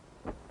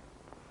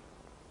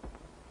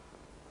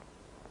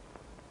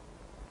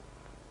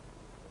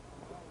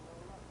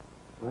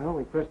 Well,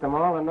 we frisked them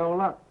all and no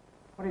luck.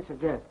 What do you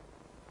suggest?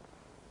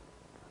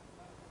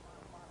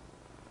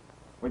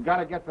 We got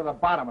to get to the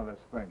bottom of this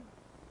thing.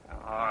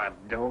 Oh,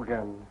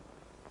 Dugan.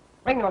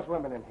 Bring those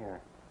women in here.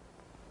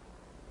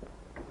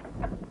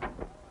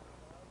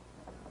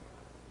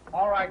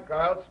 All right,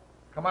 girls.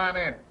 Come on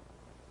in.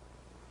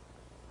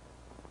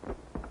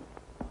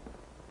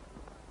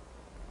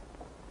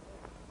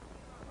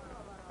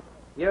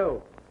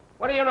 You.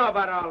 What do you know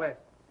about all this?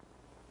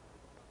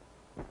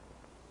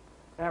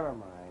 Never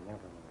mind, never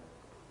mind.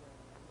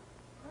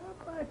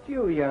 How about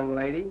you, young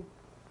lady?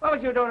 What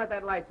was you doing at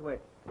that light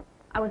switch?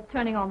 I was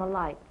turning on the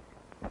lights.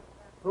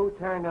 Who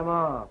turned them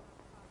off?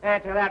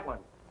 Answer that one.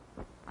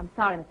 I'm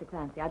sorry, Mr.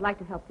 Clancy. I'd like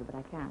to help you, but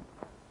I can't.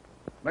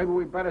 Maybe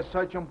we better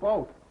search them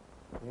both.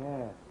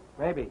 Yeah,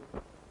 maybe.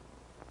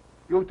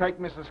 You take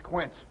Mrs.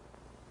 Quince.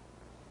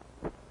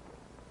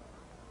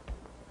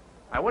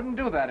 I wouldn't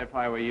do that if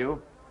I were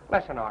you.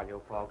 Listen, all you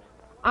folks.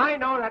 I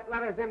know that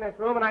letter's in this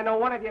room, and I know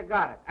one of you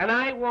got it. And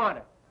I want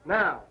it.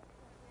 Now,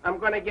 I'm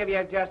going to give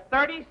you just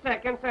 30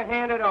 seconds to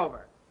hand it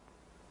over.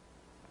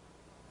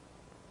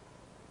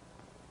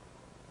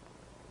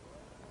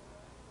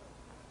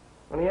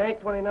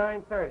 28,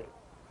 29, 30.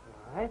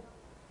 All right?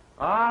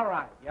 All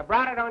right. You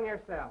brought it on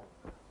yourself.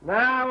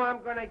 Now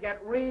I'm going to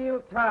get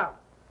real tough.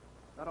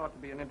 That ought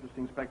to be an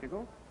interesting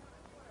spectacle.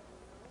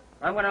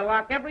 I'm going to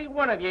lock every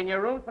one of you in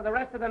your rooms for the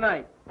rest of the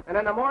night. And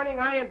in the morning,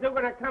 I and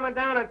Dugan are coming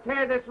down and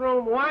tear this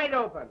room wide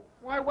open.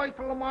 Why wait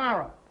till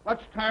tomorrow?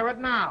 Let's tear it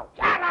now.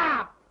 Shut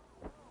up!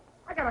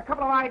 I got a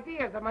couple of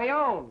ideas of my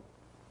own.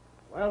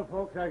 Well,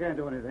 folks, I can't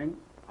do anything.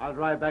 I'll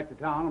drive back to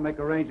town and make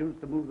arrangements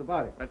to move the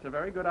body. That's a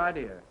very good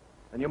idea.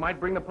 And you might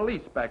bring the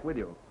police back with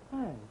you.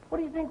 Hey, what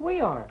do you think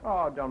we are?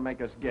 Oh, don't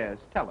make us guess.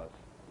 Tell us.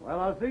 Well,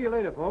 I'll see you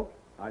later, folks.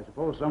 I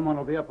suppose someone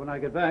will be up when I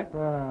get back.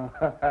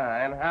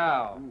 And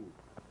how?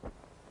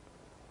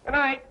 Good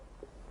night.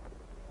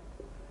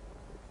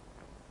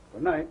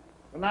 Good night.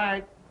 Good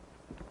night.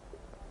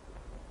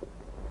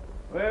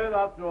 Well,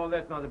 after all,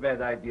 that's not a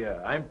bad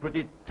idea. I'm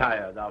pretty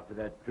tired after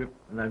that trip,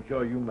 and I'm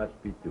sure you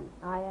must be too.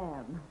 I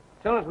am.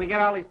 As soon as we get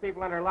all these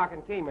people under lock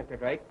and key, Mr.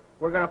 Drake,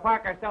 we're going to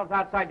park ourselves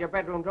outside your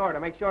bedroom door to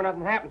make sure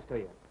nothing happens to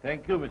you.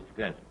 Thank you, Mr.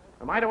 Clancy.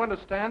 Am I to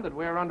understand that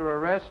we're under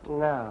arrest?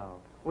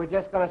 No. We're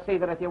just going to see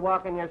that if you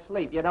walk in your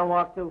sleep, you don't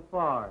walk too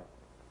far.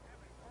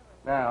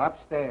 Now,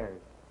 upstairs.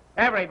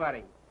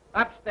 Everybody,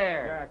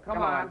 upstairs. Yeah,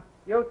 come on.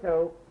 You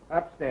two,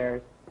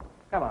 upstairs.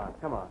 Come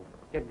on.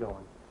 Get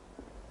going.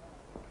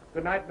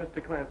 Good night,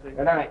 Mr. Clancy.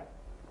 Good night.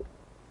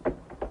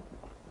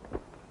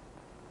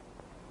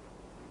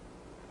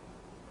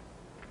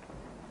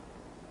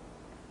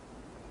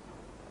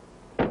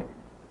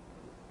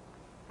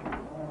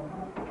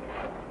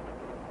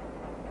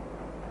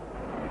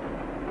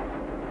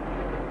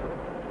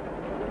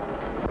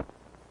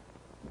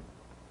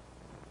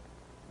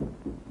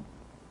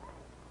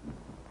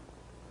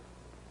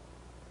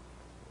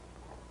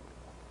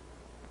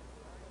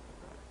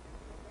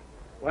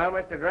 Well,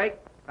 Mr. Drake,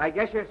 I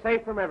guess you're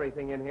safe from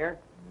everything in here.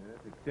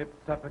 Yes, except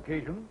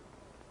suffocation.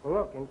 Well,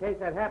 look, in case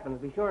that happens,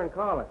 be sure and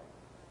call us.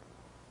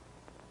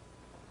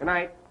 Good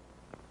night.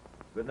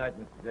 Good night,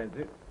 Mr.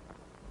 Clancy.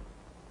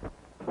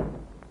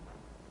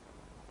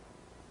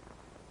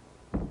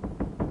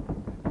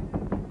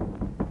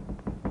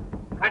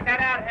 Cut that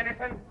out,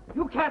 Henderson.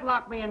 You can't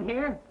lock me in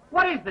here.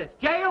 What is this,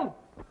 jail?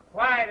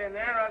 Quiet in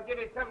there, or I'll give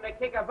you something to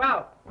kick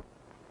about.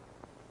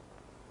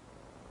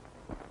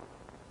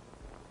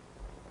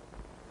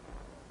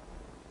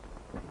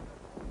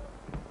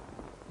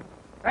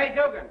 Hey,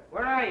 Dugan,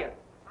 where are you?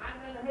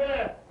 I'm in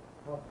here.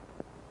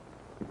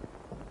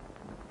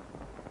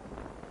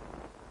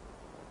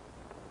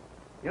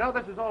 You know,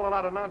 this is all a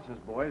lot of nonsense,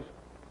 boys.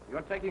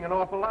 You're taking an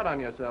awful lot on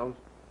yourselves.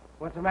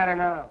 What's the matter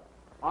now?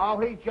 Oh,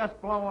 he's just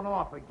blowing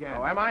off again.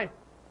 Oh, am I?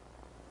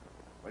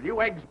 Well,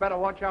 you eggs better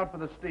watch out for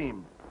the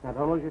steam. Now,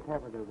 don't lose your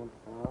temper, Dugan.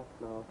 No,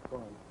 go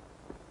on.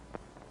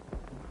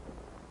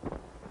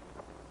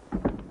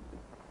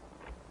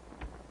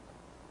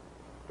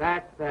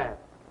 That's that.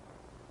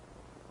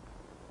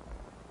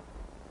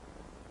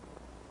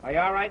 Are you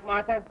all right,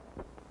 Martha?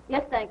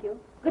 Yes, thank you.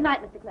 Good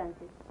night, Mr.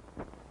 Clancy.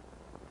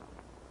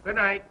 Good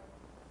night.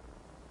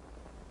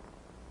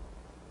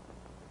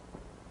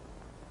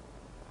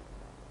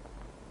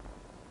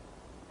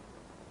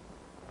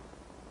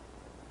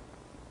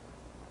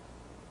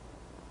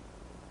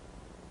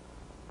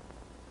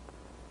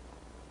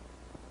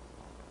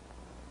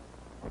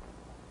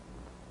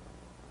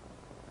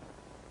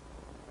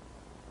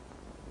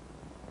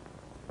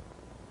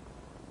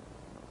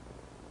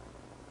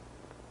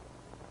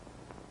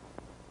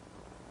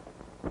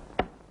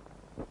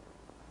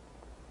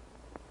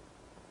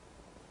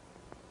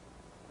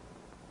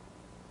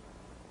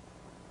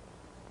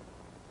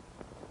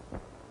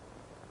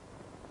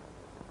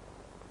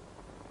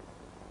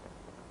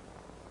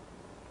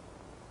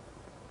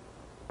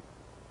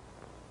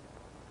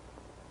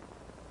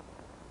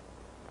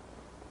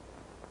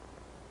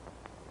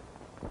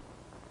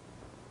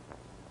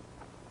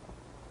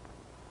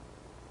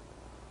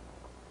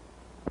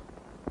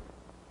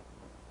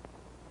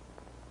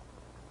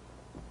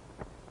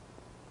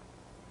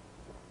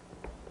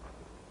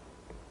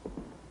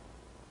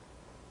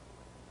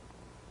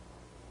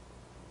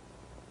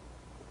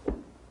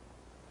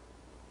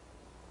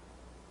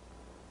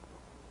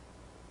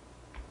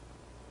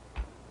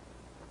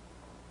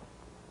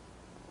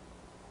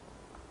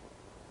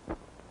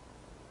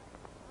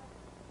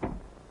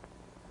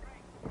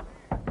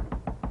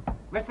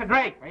 Mr.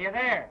 Drake, are you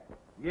there?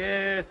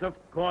 Yes, of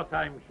course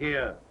I'm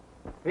here.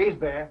 He's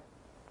there.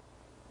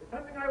 There's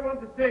something I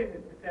want to say,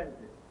 Mr.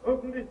 Clancy.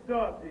 Open this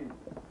door, please.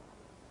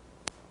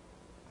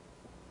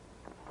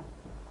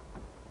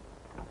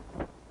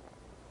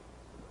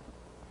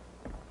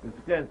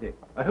 Mr. Clancy,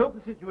 I hope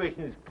the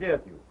situation is clear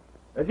to you.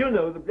 As you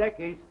know, the Black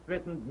Ace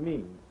threatened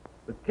me,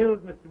 but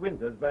killed Mr.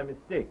 Winters by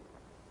mistake.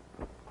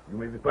 You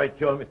may be quite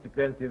sure, Mr.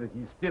 Clancy, that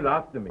he's still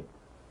after me.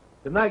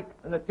 Tonight,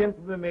 an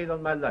attempt will be made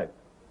on my life.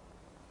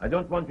 I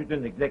don't want you to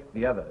neglect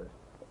the others,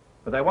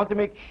 but I want to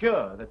make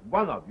sure that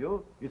one of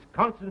you is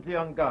constantly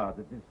on guard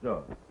at this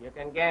door. You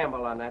can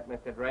gamble on that,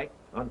 Mr. Drake.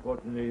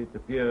 Unfortunately, it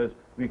appears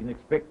we can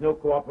expect no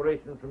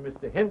cooperation from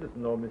Mr.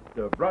 Henderson or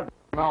Mr. Broderick.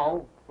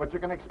 No, but you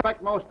can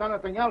expect most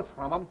anything else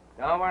from him.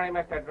 Don't worry,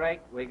 Mr.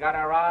 Drake. We got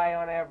our eye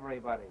on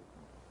everybody.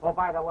 Oh,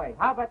 by the way,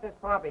 how about this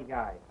Pompey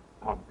guy?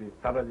 Pompey,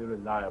 thoroughly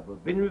reliable.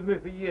 Been with me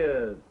for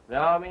years.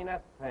 Don't mean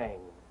a thing.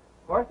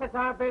 Of course, it's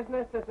our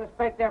business to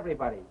suspect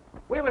everybody.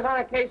 We was on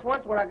a case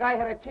once where a guy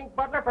had a chink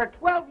butler for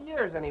 12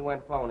 years and he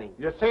went phony.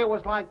 You see, it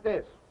was like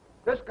this.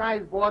 This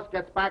guy's boss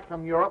gets back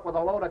from Europe with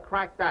a load of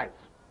cracked dice.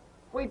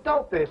 We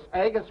dope this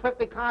egg. It's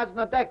 50 cards in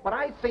the deck, but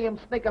I see him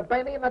sneak a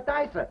Benny in the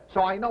dicer,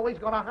 so I know he's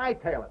going to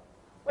hightail it.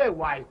 We're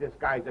wise this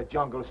guy's a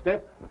jungle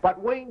stiff,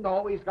 but we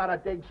know he's got to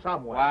dig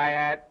somewhere.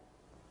 Quiet.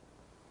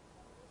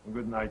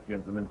 Good night,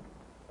 gentlemen.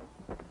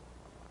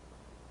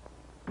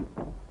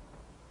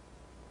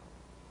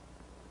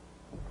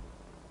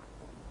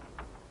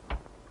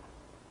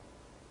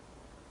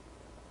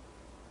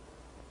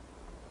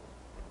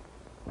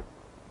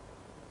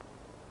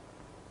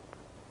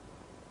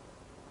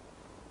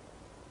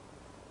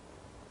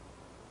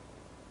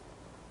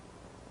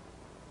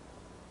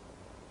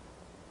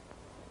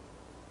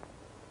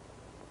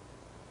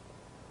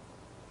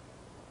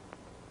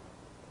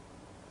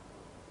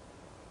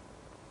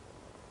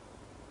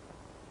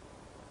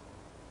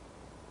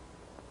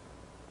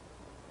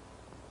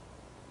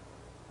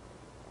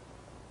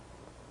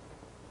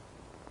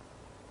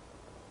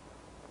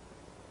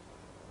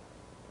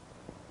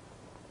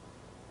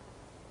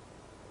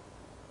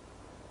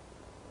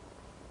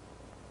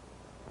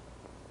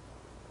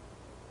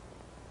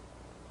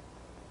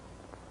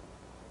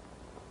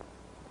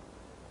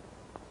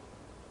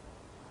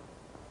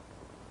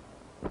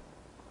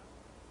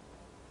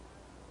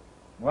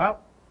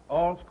 Well,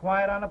 all's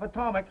quiet on the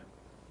Potomac.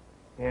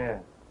 Yeah,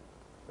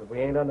 but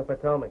we ain't on the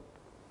Potomac.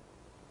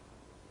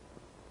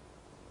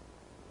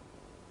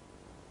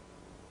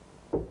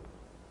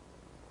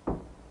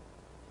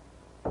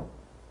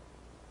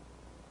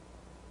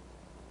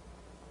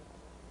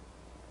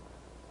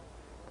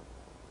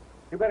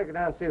 You better go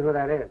down and see who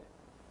that is.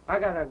 I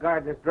gotta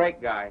guard this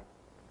Drake guy.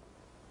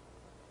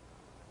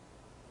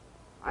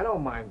 I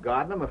don't mind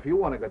guarding him if you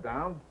want to go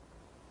down.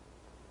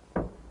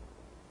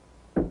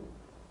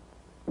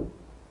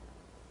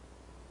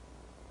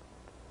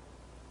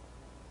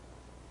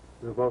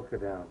 We'll both go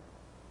down.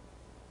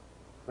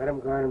 Let him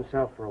guard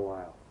himself for a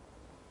while.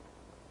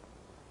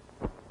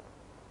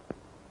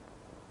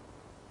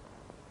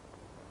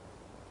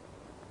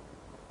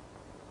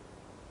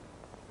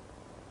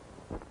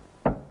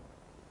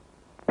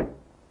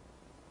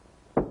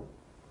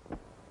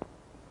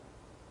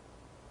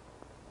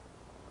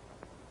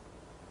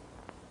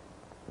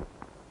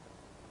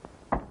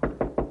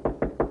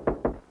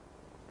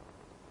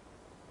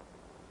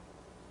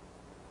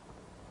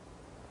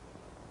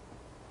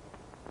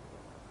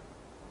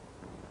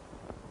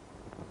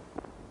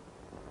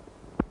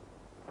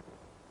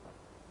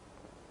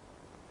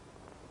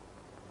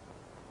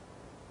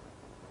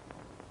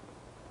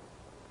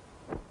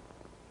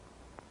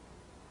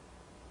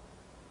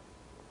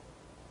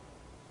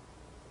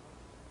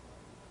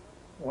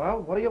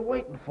 Well, what are you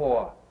waiting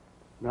for?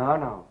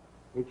 No.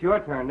 It's your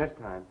turn this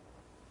time.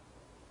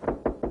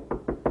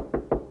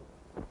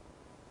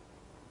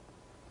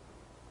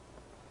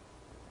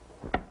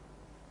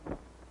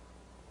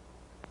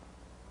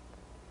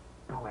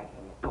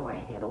 Go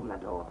ahead, open the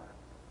door.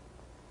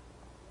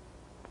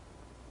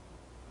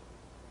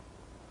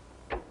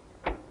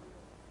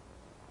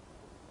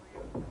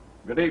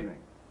 Good evening.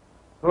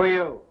 Who are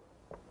you?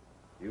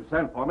 You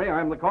sent for me.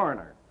 I'm the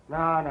coroner.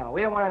 No,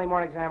 we don't want any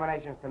more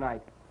examinations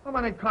tonight. How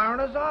many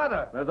coroners are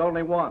there? There's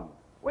only one.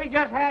 We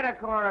just had a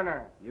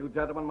coroner. You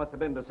gentlemen must have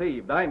been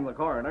deceived. I'm the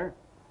coroner.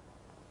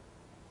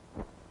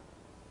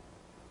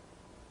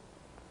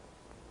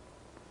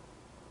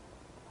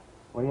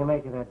 What do you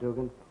make of that,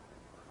 Dugan?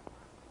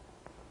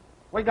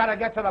 We gotta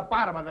get to the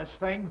bottom of this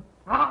thing.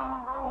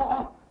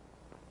 I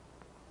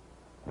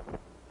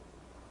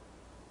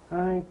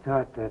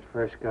thought that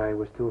first guy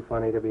was too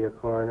funny to be a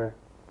coroner.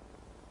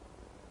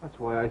 That's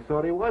why I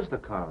thought he was the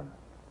coroner.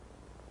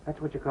 That's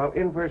what you call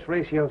inverse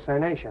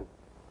ratiocination.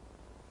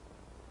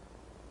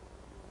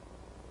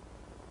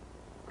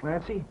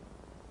 Clancy,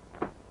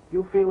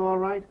 you feel all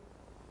right?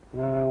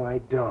 No, I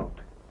don't.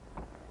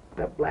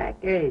 The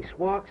Black Ace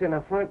walks in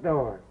the front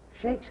door,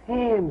 shakes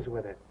hands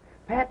with it,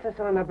 pats us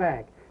on the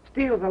back,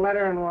 steals a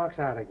letter and walks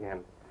out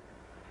again.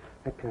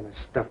 That kind of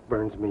stuff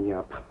burns me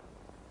up.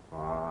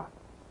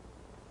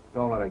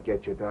 Don't let it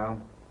get you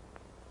down.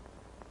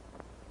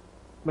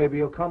 Maybe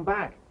you'll come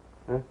back.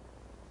 Huh?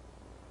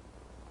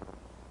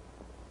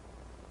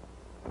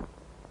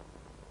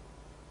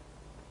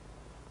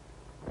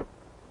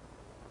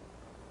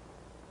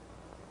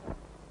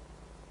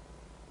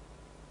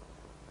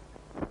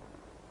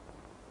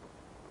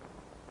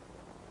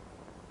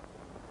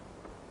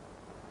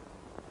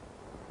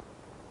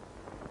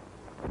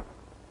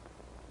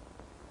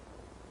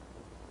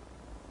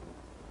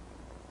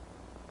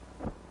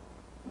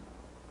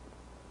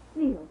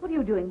 Neil, what are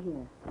you doing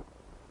here?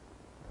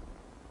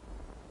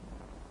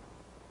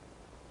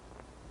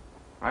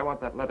 I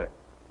want that letter.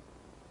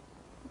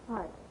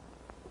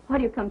 Why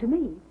do you come to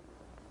me?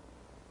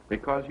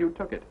 Because you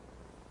took it.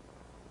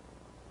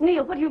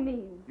 Neil, what do you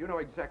mean? You know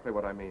exactly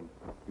what I mean.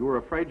 You were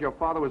afraid your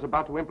father was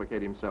about to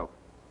implicate himself.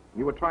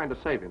 You were trying to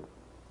save him.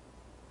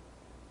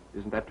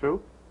 Isn't that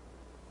true?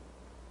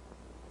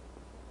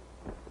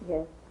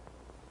 Yes.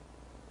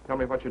 Tell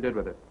me what you did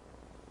with it.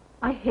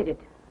 I hid it.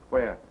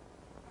 Where?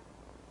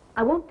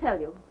 I won't tell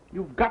you.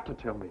 You've got to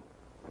tell me.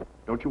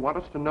 Don't you want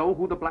us to know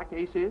who the Black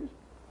Ace is?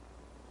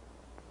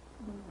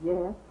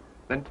 Yes.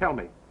 Then tell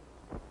me.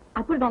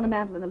 I put it on the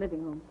mantel in the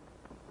living room.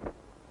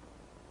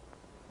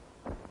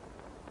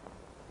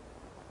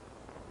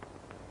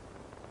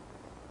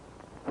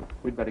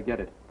 We'd better get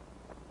it.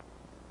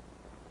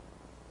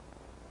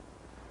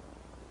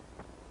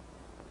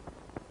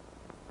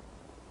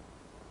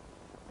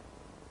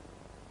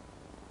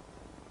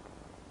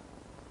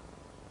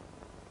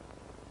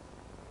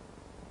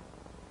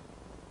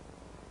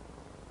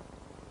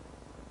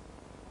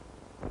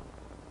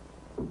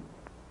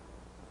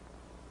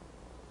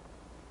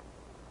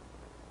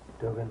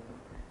 Dugan.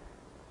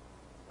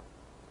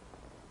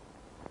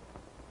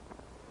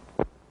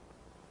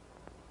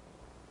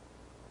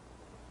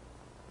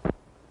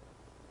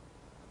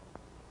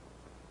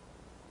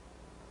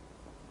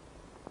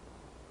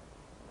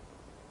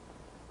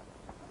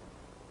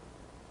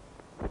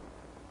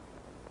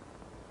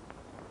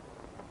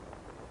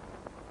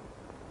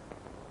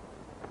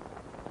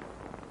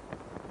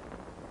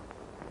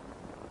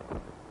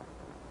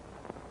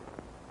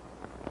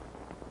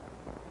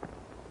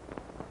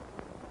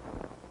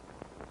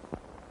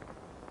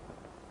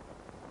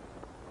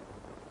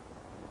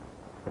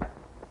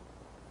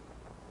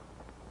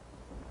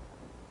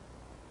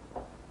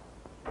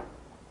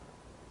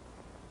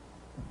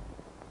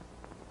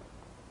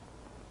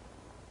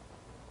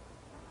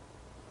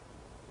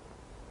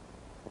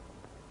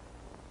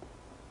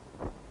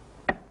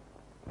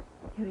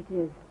 Here it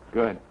is.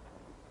 Good.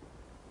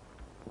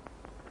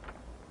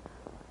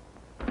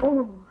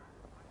 Oh,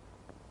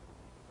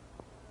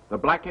 The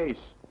Black Ace.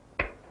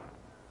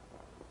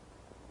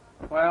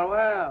 Well,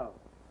 well.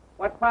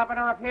 What's popping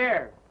off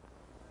here?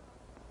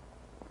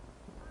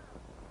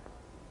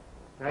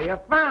 Now, you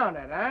found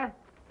it, huh?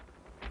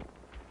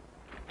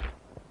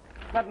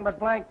 Nothing but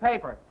blank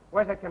paper.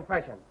 Where's that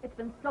confession? It's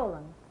been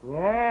stolen.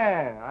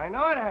 Yeah, I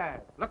know it has.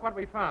 Look what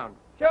we found.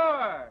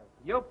 Sure.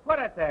 You put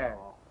it there.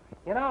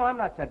 You know, I'm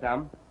not so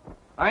dumb.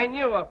 I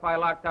knew if I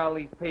locked all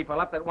these people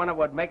up that one of them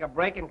would make a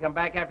break and come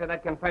back after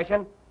that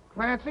confession.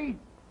 Clancy,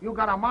 you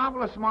got a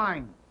marvelous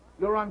mind.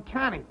 You're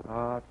uncanny.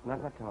 Oh, it's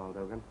nothing at all,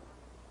 Dugan.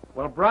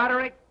 Well,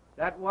 Broderick,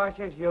 that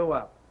washes you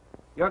up.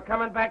 You're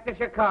coming back to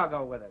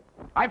Chicago with it.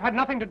 I've had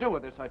nothing to do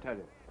with this, I tell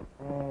you.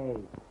 Hey,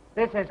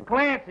 this is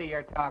Clancy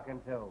you're talking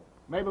to.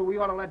 Maybe we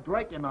ought to let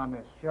Drake in on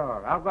this.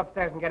 Sure. I'll go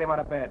upstairs and get him out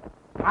of bed.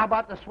 How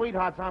about the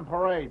sweethearts on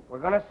parade? We're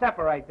going to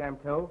separate them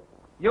two.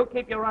 You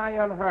keep your eye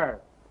on her.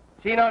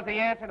 She knows the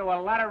answer to a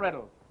lot of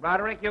riddles.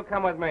 Roderick, you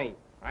come with me.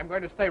 I'm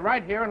going to stay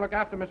right here and look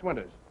after Miss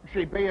Winters.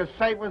 She'd be as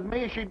safe with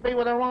me as she'd be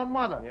with her own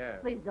mother. Yeah.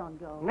 Please don't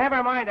go.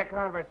 Never mind a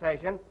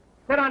conversation.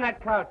 Sit on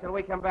that couch till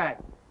we come back.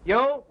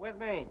 You with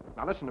me.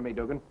 Now listen to me,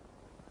 Dugan.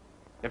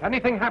 If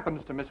anything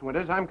happens to Miss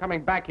Winters, I'm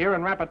coming back here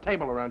and wrap a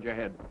table around your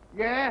head.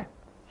 Yeah?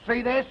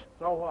 See this?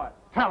 So what?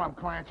 Tell him,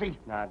 Clancy.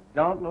 Now,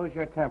 don't lose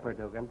your temper,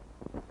 Dugan.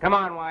 Come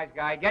on, wise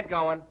guy. Get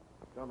going.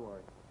 Don't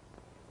worry.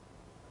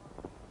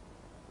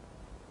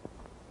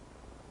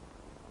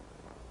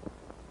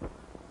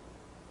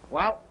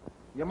 Well,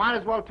 you might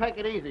as well take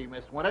it easy,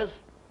 Miss Winters.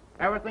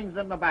 Everything's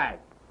in the bag.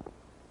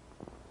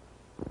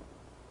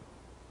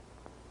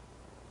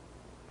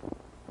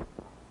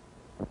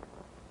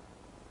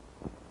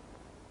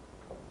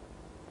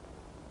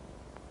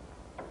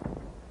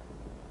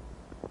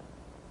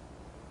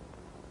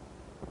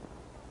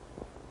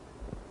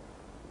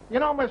 You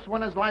know, Miss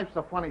Winters, life's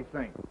a funny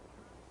thing.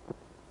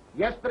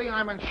 Yesterday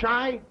I'm in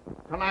Chi,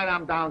 tonight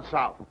I'm down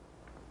south.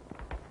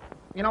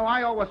 You know,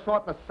 I always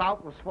thought the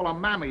South was full of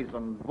mammies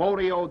and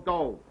vodeo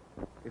dough.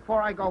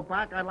 Before I go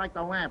back, I'd like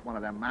to lamp one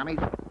of them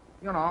mammies.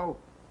 You know,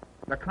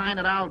 the kind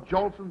that Al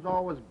Jolson's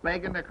always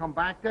begging to come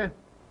back to.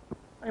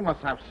 They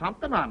must have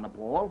something on the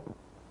ball.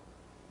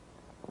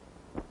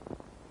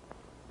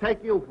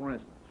 Take you, for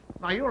instance.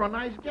 Now, you're a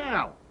nice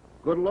gal.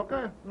 Good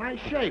looker, nice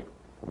shape.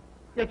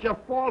 Yet you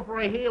fall for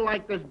a heel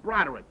like this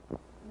Broderick.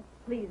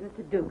 Please,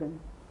 Mr. Dugan.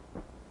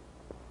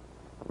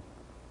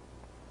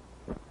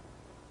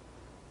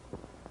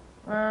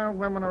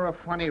 Women are a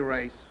funny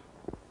race.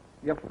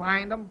 You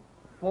find them,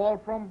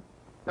 fall for them,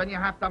 then you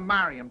have to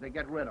marry them to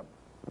get rid of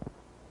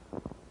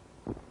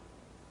them.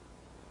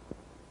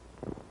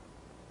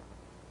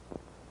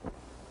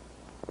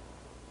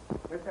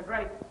 Mr.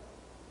 Drake,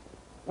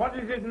 What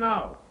is it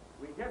now?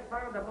 we just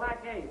found the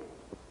Black Ace.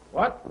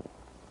 What?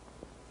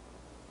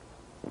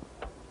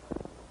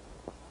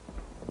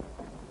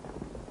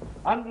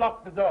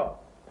 Unlock the door.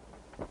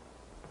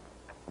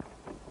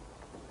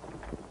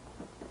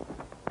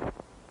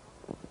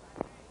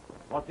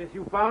 What is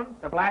you found?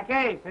 The Black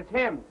Ace. It's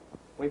him.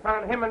 We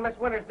found him and Miss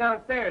Winters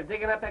downstairs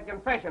digging up that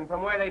confession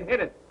from where they'd hid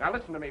it. Now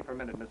listen to me for a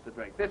minute, Mr.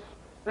 Drake. This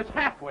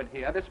halfwit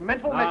here, this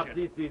mental Now,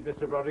 midget. please,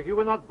 Mr. Broderick, you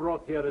were not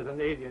brought here as an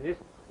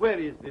alienist. Where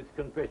is this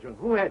confession?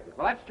 Who had it?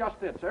 Well, that's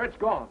just it, sir. It's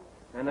gone.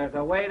 And there's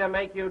a way to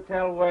make you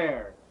tell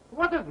where.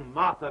 What has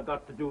Martha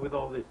got to do with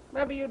all this?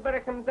 Maybe you'd better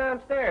come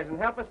downstairs and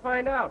help us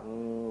find out.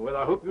 Oh, well,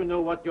 I hope you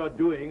know what you're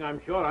doing.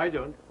 I'm sure I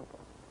don't.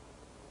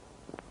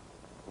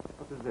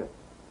 What is that?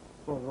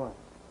 What?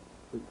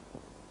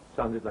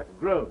 Sounded like a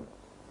groan.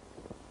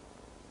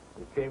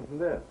 It came from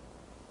there.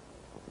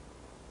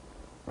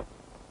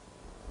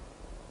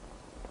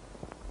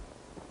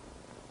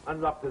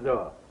 Unlock the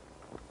door.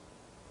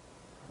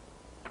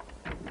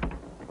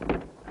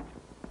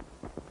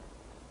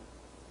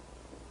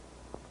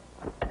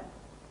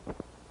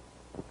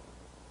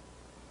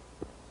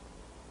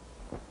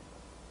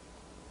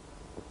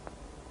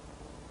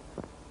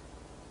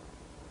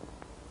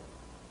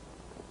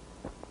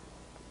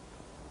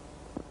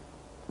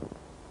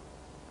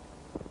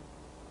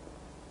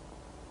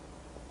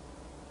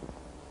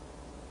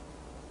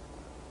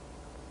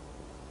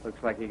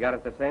 Looks like he got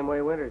it the same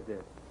way Winters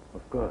did.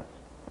 Of course.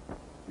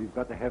 We've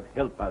got to have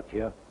help out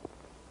here.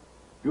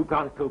 You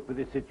can't cope with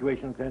this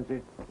situation,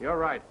 Clancy. You're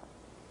right.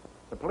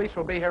 The police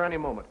will be here any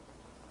moment.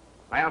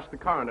 I asked the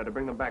coroner to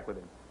bring them back with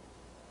him.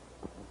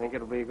 I think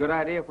it'll be a good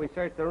idea if we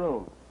search the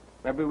room.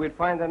 Maybe we'd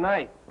find the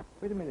knife.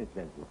 Wait a minute,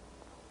 Clancy.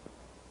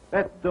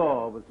 That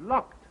door was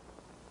locked,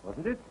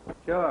 wasn't it?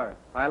 Sure.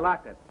 I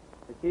locked it.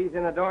 The key's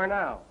in the door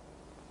now.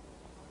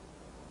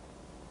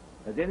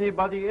 Has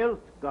anybody else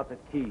got a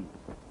key?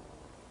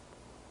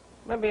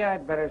 Maybe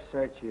I'd better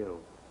search you.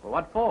 Well,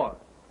 what for?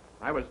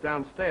 I was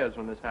downstairs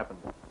when this happened.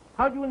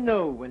 How do you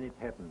know when it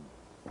happened?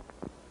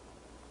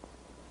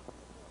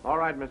 All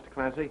right, Mr.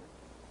 Clancy.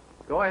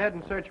 Go ahead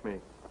and search me.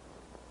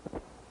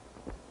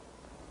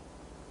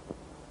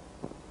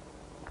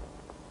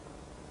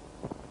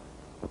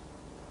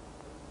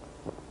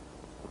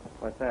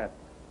 What's that?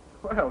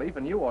 Well,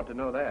 even you ought to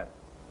know that.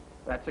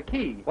 That's a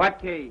key.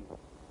 What key?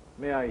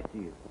 May I see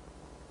it?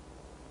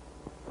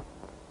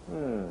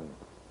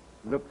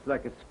 Looks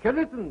like a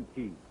skeleton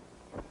key.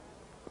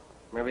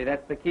 Maybe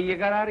that's the key you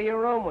got out of your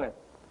room with,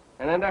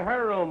 and into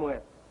her room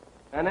with,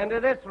 and into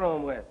this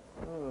room with.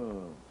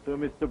 Oh, so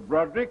Mr.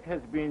 Broderick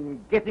has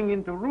been getting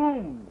into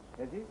rooms,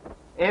 has he?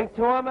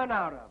 Into them and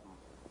out of them.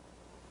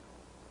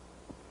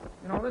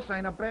 You know, this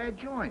ain't a bad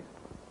joint.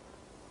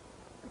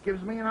 It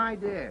gives me an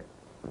idea.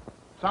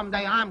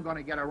 Someday I'm going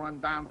to get a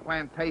run-down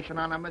plantation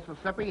on the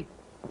Mississippi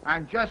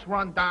and just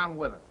run down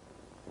with it.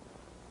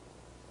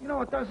 You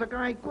know, it does a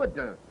guy good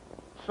to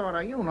sort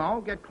of, you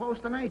know, get close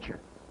to nature.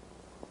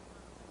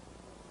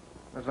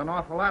 There's an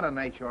awful lot of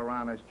nature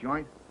around this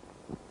joint.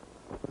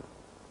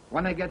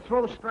 When they get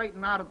through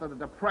straightening out of the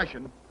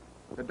Depression,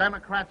 the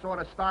Democrats ought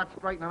to start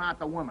straightening out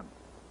the women.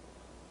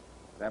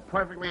 They're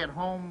perfectly at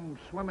home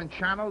swimming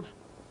channels,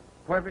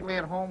 perfectly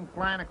at home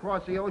flying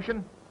across the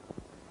ocean,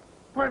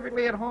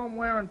 perfectly at home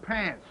wearing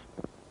pants.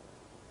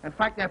 In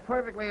fact, they're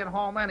perfectly at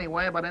home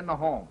anywhere but in the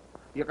home.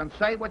 You can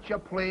say what you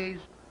please.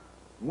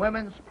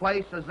 Women's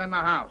place is in the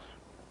house.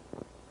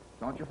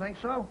 Don't you think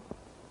so?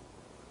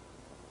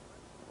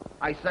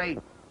 I say,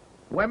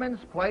 women's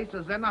place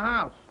is in the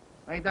house.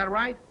 Ain't that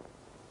right?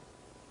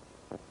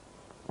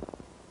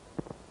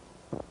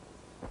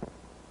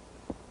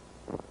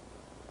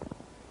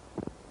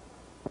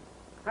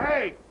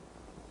 Hey!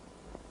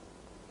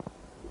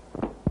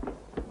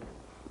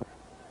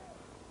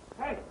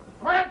 Hey!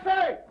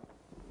 Clancy!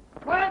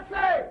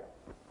 Clancy!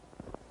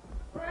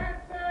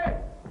 Clancy!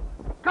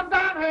 Come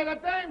down here, the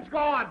dame's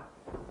gone.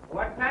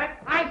 What's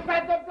that? I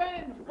said the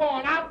dame's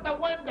gone, out the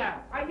window.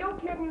 Are you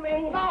kidding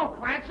me? No,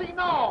 Clancy,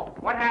 no.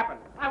 What happened?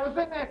 I was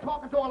in there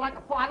talking to her like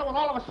a father, and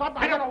all of a sudden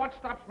I don't know what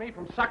stops me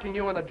from sucking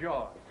you in the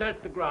jaw. Search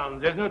the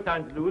ground. There's no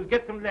time to lose.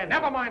 Get some lanterns.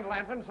 Never mind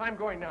lanterns. I'm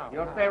going now.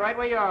 You'll stay right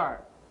where you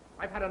are.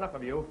 I've had enough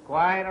of you.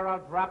 Quiet or I'll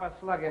drop a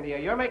slug into you.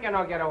 You're making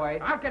no getaway.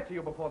 I'll get to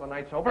you before the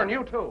night's over, and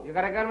you too. You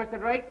got a gun, Mr.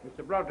 Drake?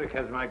 Mr. Broderick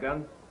has my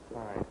gun.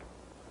 Fine.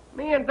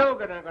 Me and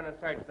Dugan are going to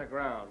search the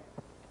ground.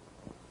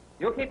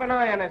 You keep an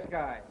eye on this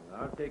guy.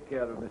 I'll take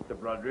care of Mr.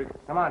 Broderick.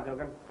 Come on,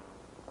 Dugan.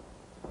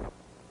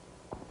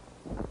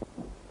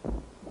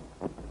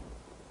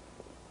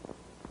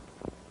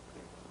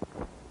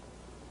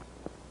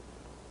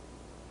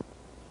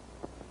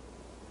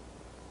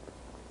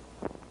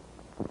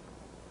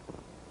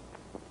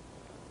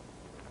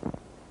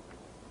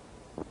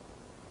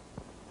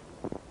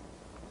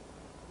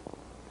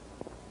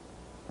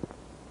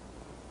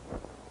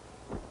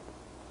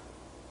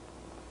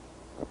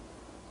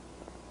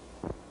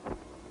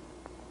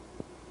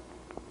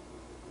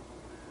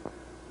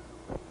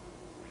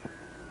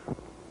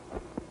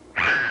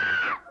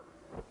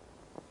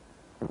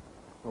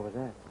 What was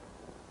that?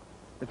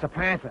 It's a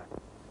panther.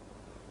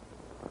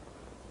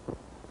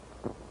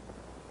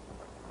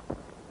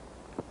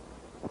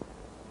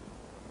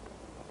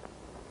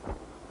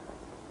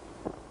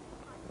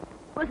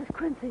 Mrs.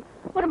 Quincy,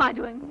 what am I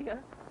doing here?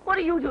 What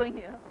are you doing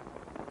here?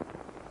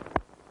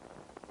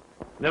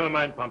 Never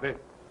mind, Pompey.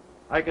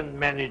 I can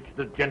manage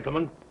the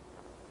gentleman.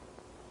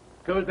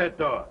 Close that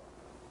door.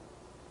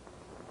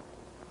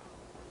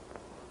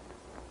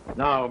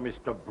 Now,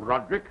 Mr.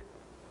 Broderick,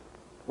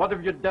 what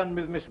have you done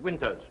with Miss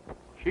Winters?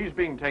 She's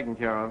being taken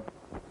care of.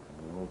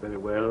 Oh, very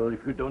well, if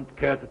you don't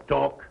care to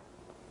talk.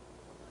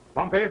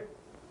 Pompey,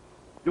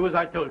 do as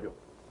I told you.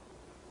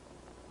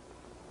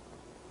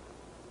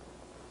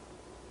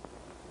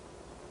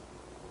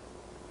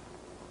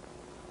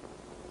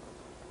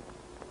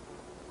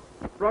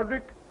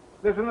 Broderick,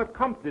 there's an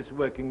accomplice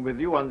working with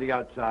you on the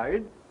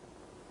outside.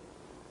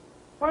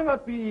 Why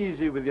not be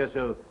easy with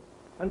yourself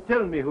and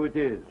tell me who it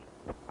is?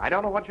 I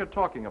don't know what you're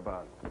talking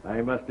about.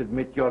 I must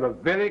admit you're a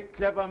very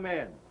clever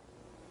man.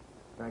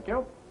 Thank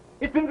you.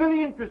 It's been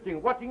very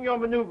interesting watching your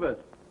maneuvers,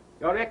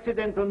 your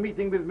accidental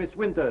meeting with Miss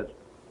Winters,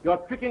 your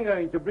tricking her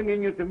into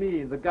bringing you to me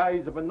in the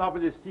guise of a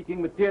novelist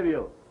seeking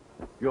material,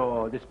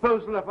 your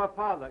disposal of her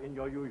father in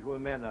your usual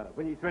manner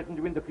when he threatened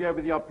to interfere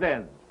with your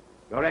plans,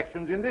 your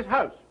actions in this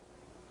house,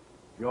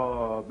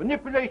 your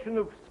manipulation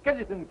of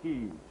skeleton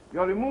keys,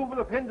 your removal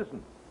of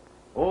Henderson.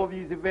 All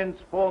these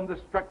events form the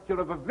structure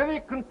of a very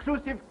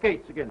conclusive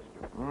case against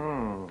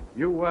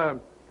you.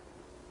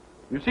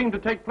 You seem to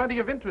take plenty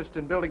of interest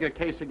in building a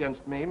case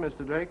against me,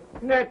 Mr. Drake.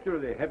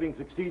 Naturally, having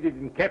succeeded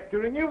in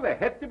capturing you, there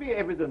had to be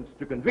evidence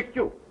to convict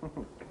you.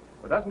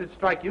 Well, doesn't it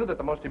strike you that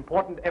the most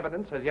important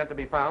evidence has yet to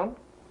be found?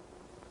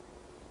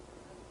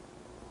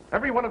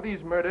 Every one of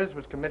these murders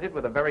was committed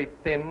with a very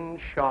thin,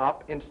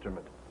 sharp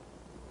instrument.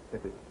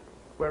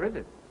 Where is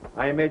it?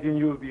 I imagine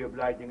you'll be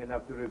obliging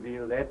enough to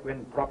reveal that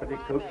when properly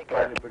coached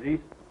by the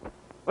police.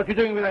 What you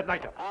doing with that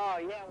lighter? Oh,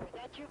 yeah, was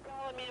that you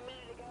calling me a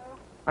minute ago?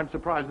 I'm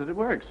surprised that it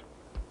works.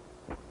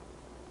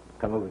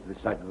 Come over to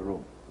this side of the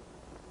room.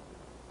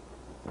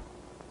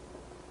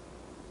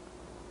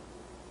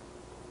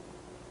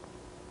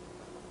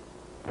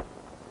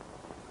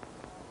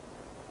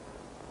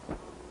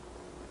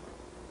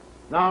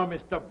 Now,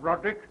 Mr.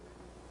 Broderick,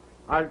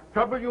 I'll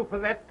trouble you for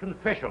that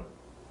confession.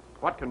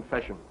 What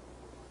confession?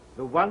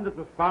 The one that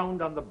was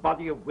found on the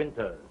body of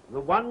Winters. The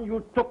one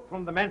you took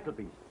from the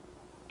mantelpiece.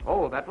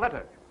 Oh, that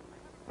letter.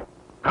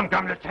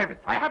 Come, let's have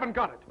it. I haven't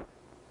got it.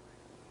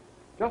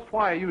 Just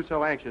why are you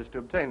so anxious to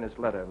obtain this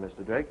letter,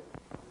 Mr. Drake?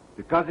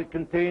 Because it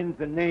contains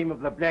the name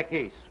of the Black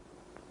Ace.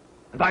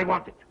 And I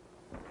want it.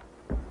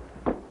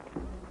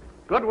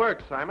 Good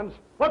work, Simons.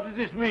 What does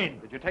this mean?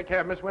 Did you take care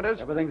of Miss Winters?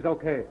 Everything's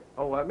okay.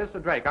 Oh,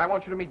 Mr. Drake, I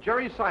want you to meet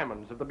Jerry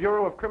Simons of the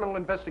Bureau of Criminal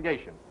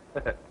Investigation.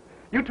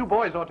 You two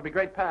boys ought to be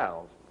great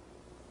pals.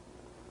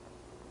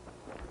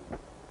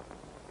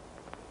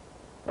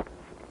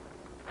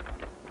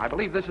 I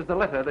believe this is the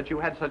letter that you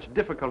had such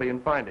difficulty in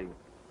finding.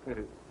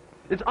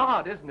 It's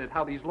odd, isn't it,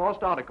 how these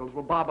lost articles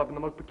will bob up in the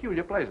most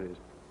peculiar places.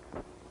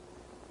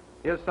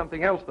 Here's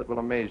something else that will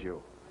amaze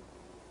you.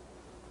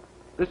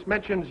 This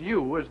mentions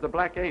you as the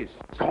Black Ace.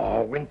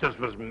 Oh, Winters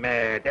was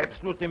mad,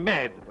 absolutely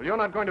mad. Well, you're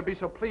not going to be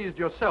so pleased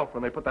yourself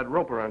when they put that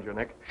rope around your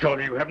neck.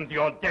 Surely you haven't the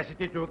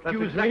audacity to That's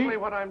accuse exactly me?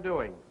 what I'm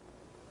doing.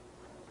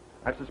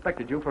 I've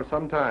suspected you for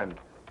some time.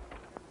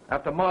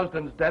 After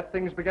Marsden's death,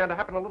 things began to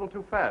happen a little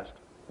too fast.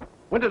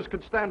 Winters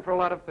could stand for a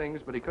lot of things,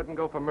 but he couldn't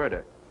go for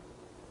murder.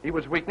 He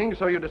was weakening,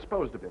 so you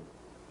disposed of him.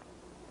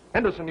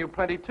 Henderson knew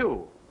plenty,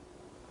 too.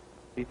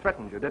 He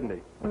threatened you, didn't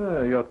he?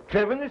 Your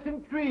cleverness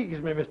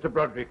intrigues me, Mr.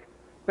 Broderick.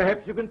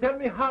 Perhaps you can tell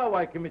me how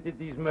I committed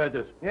these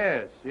murders.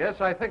 Yes,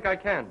 I think I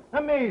can.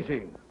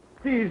 Amazing.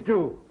 Please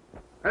do.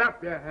 Put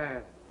up your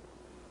hand.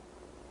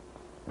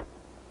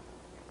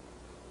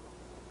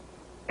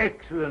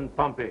 Excellent,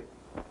 Pompey.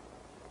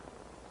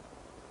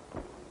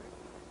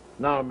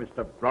 Now,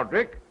 Mr.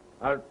 Broderick,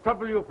 I'll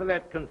trouble you for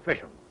that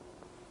confession.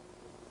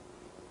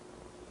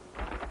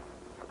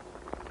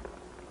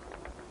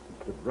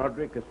 Mr.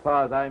 Broderick, as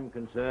far as I'm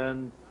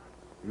concerned,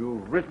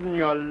 you've written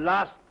your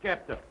last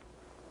chapter.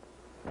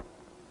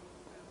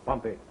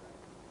 Pompey,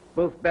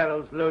 both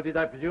barrels loaded,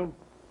 I presume?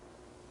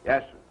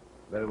 Yes, sir.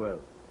 Very well.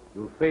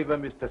 You'll favor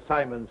Mr.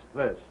 Simons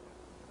first.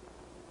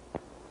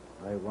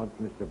 I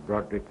want Mr.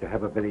 Broderick to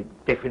have a very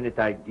definite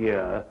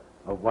idea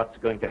of what's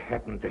going to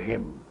happen to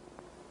him.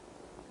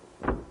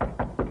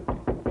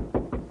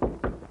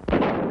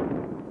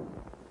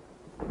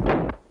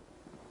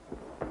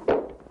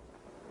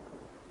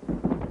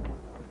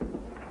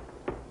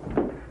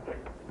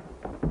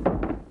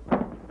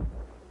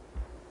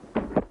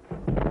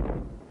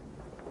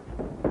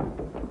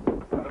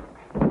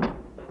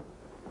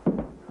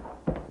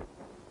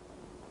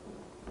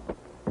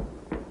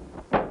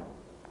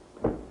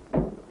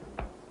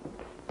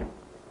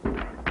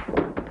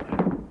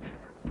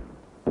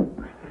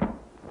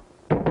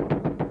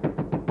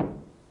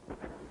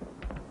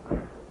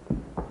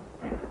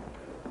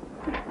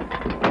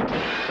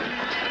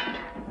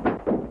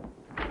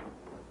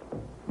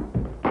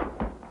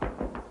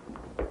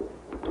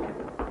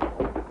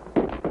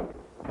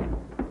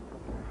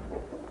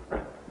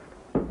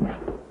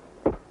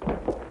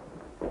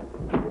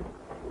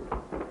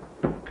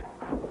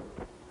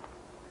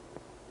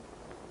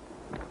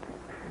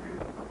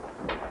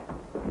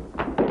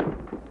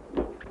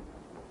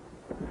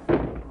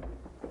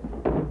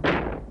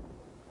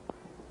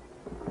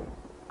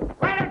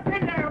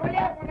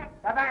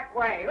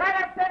 Way. Let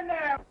us in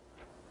there!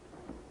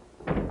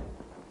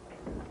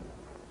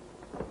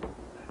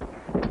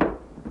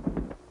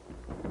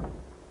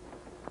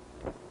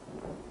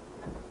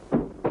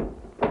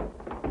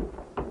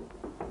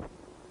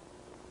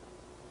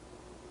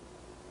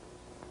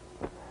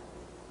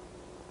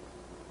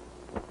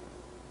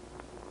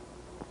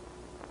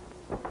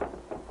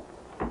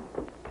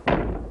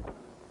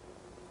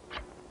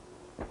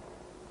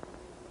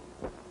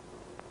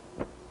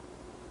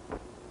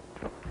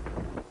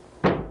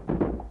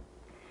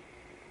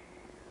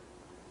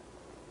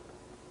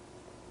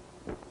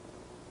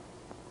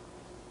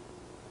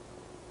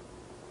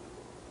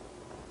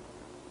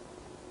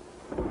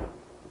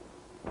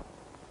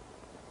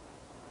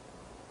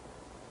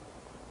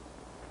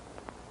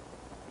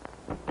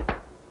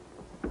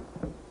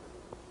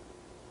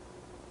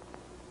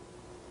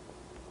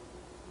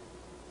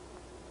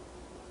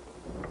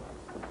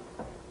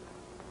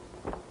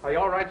 Are you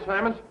all right,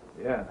 Simons?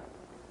 Yeah.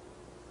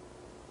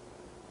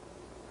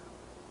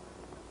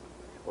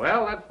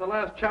 Well, that's the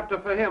last chapter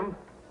for him.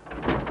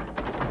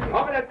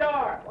 Open the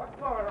door! What's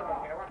going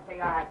on here? What's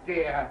the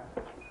idea?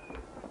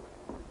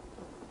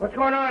 What's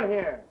going on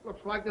here?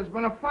 Looks like there's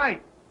been a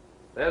fight.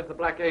 There's the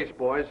Black Ace,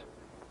 boys.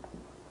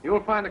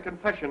 You'll find a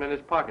confession in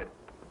his pocket.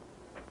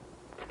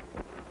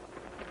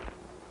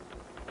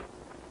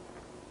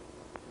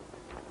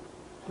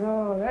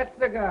 So, that's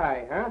the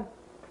guy, huh?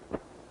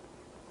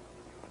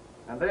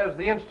 And there's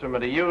the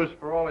instrument he used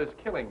for all his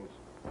killings.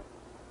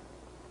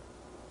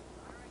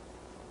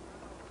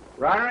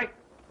 Roderick,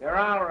 you're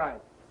all right.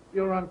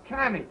 You're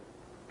uncanny.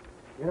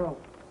 You know,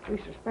 we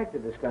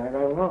suspected this guy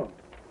right along.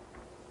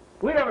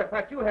 We never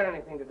thought you had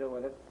anything to do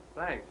with it.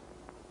 Thanks.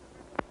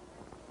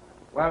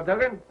 Well,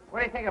 Dugan, what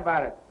do you think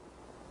about it?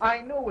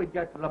 I knew we'd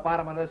get to the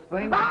bottom of this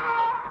thing.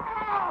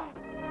 Ah!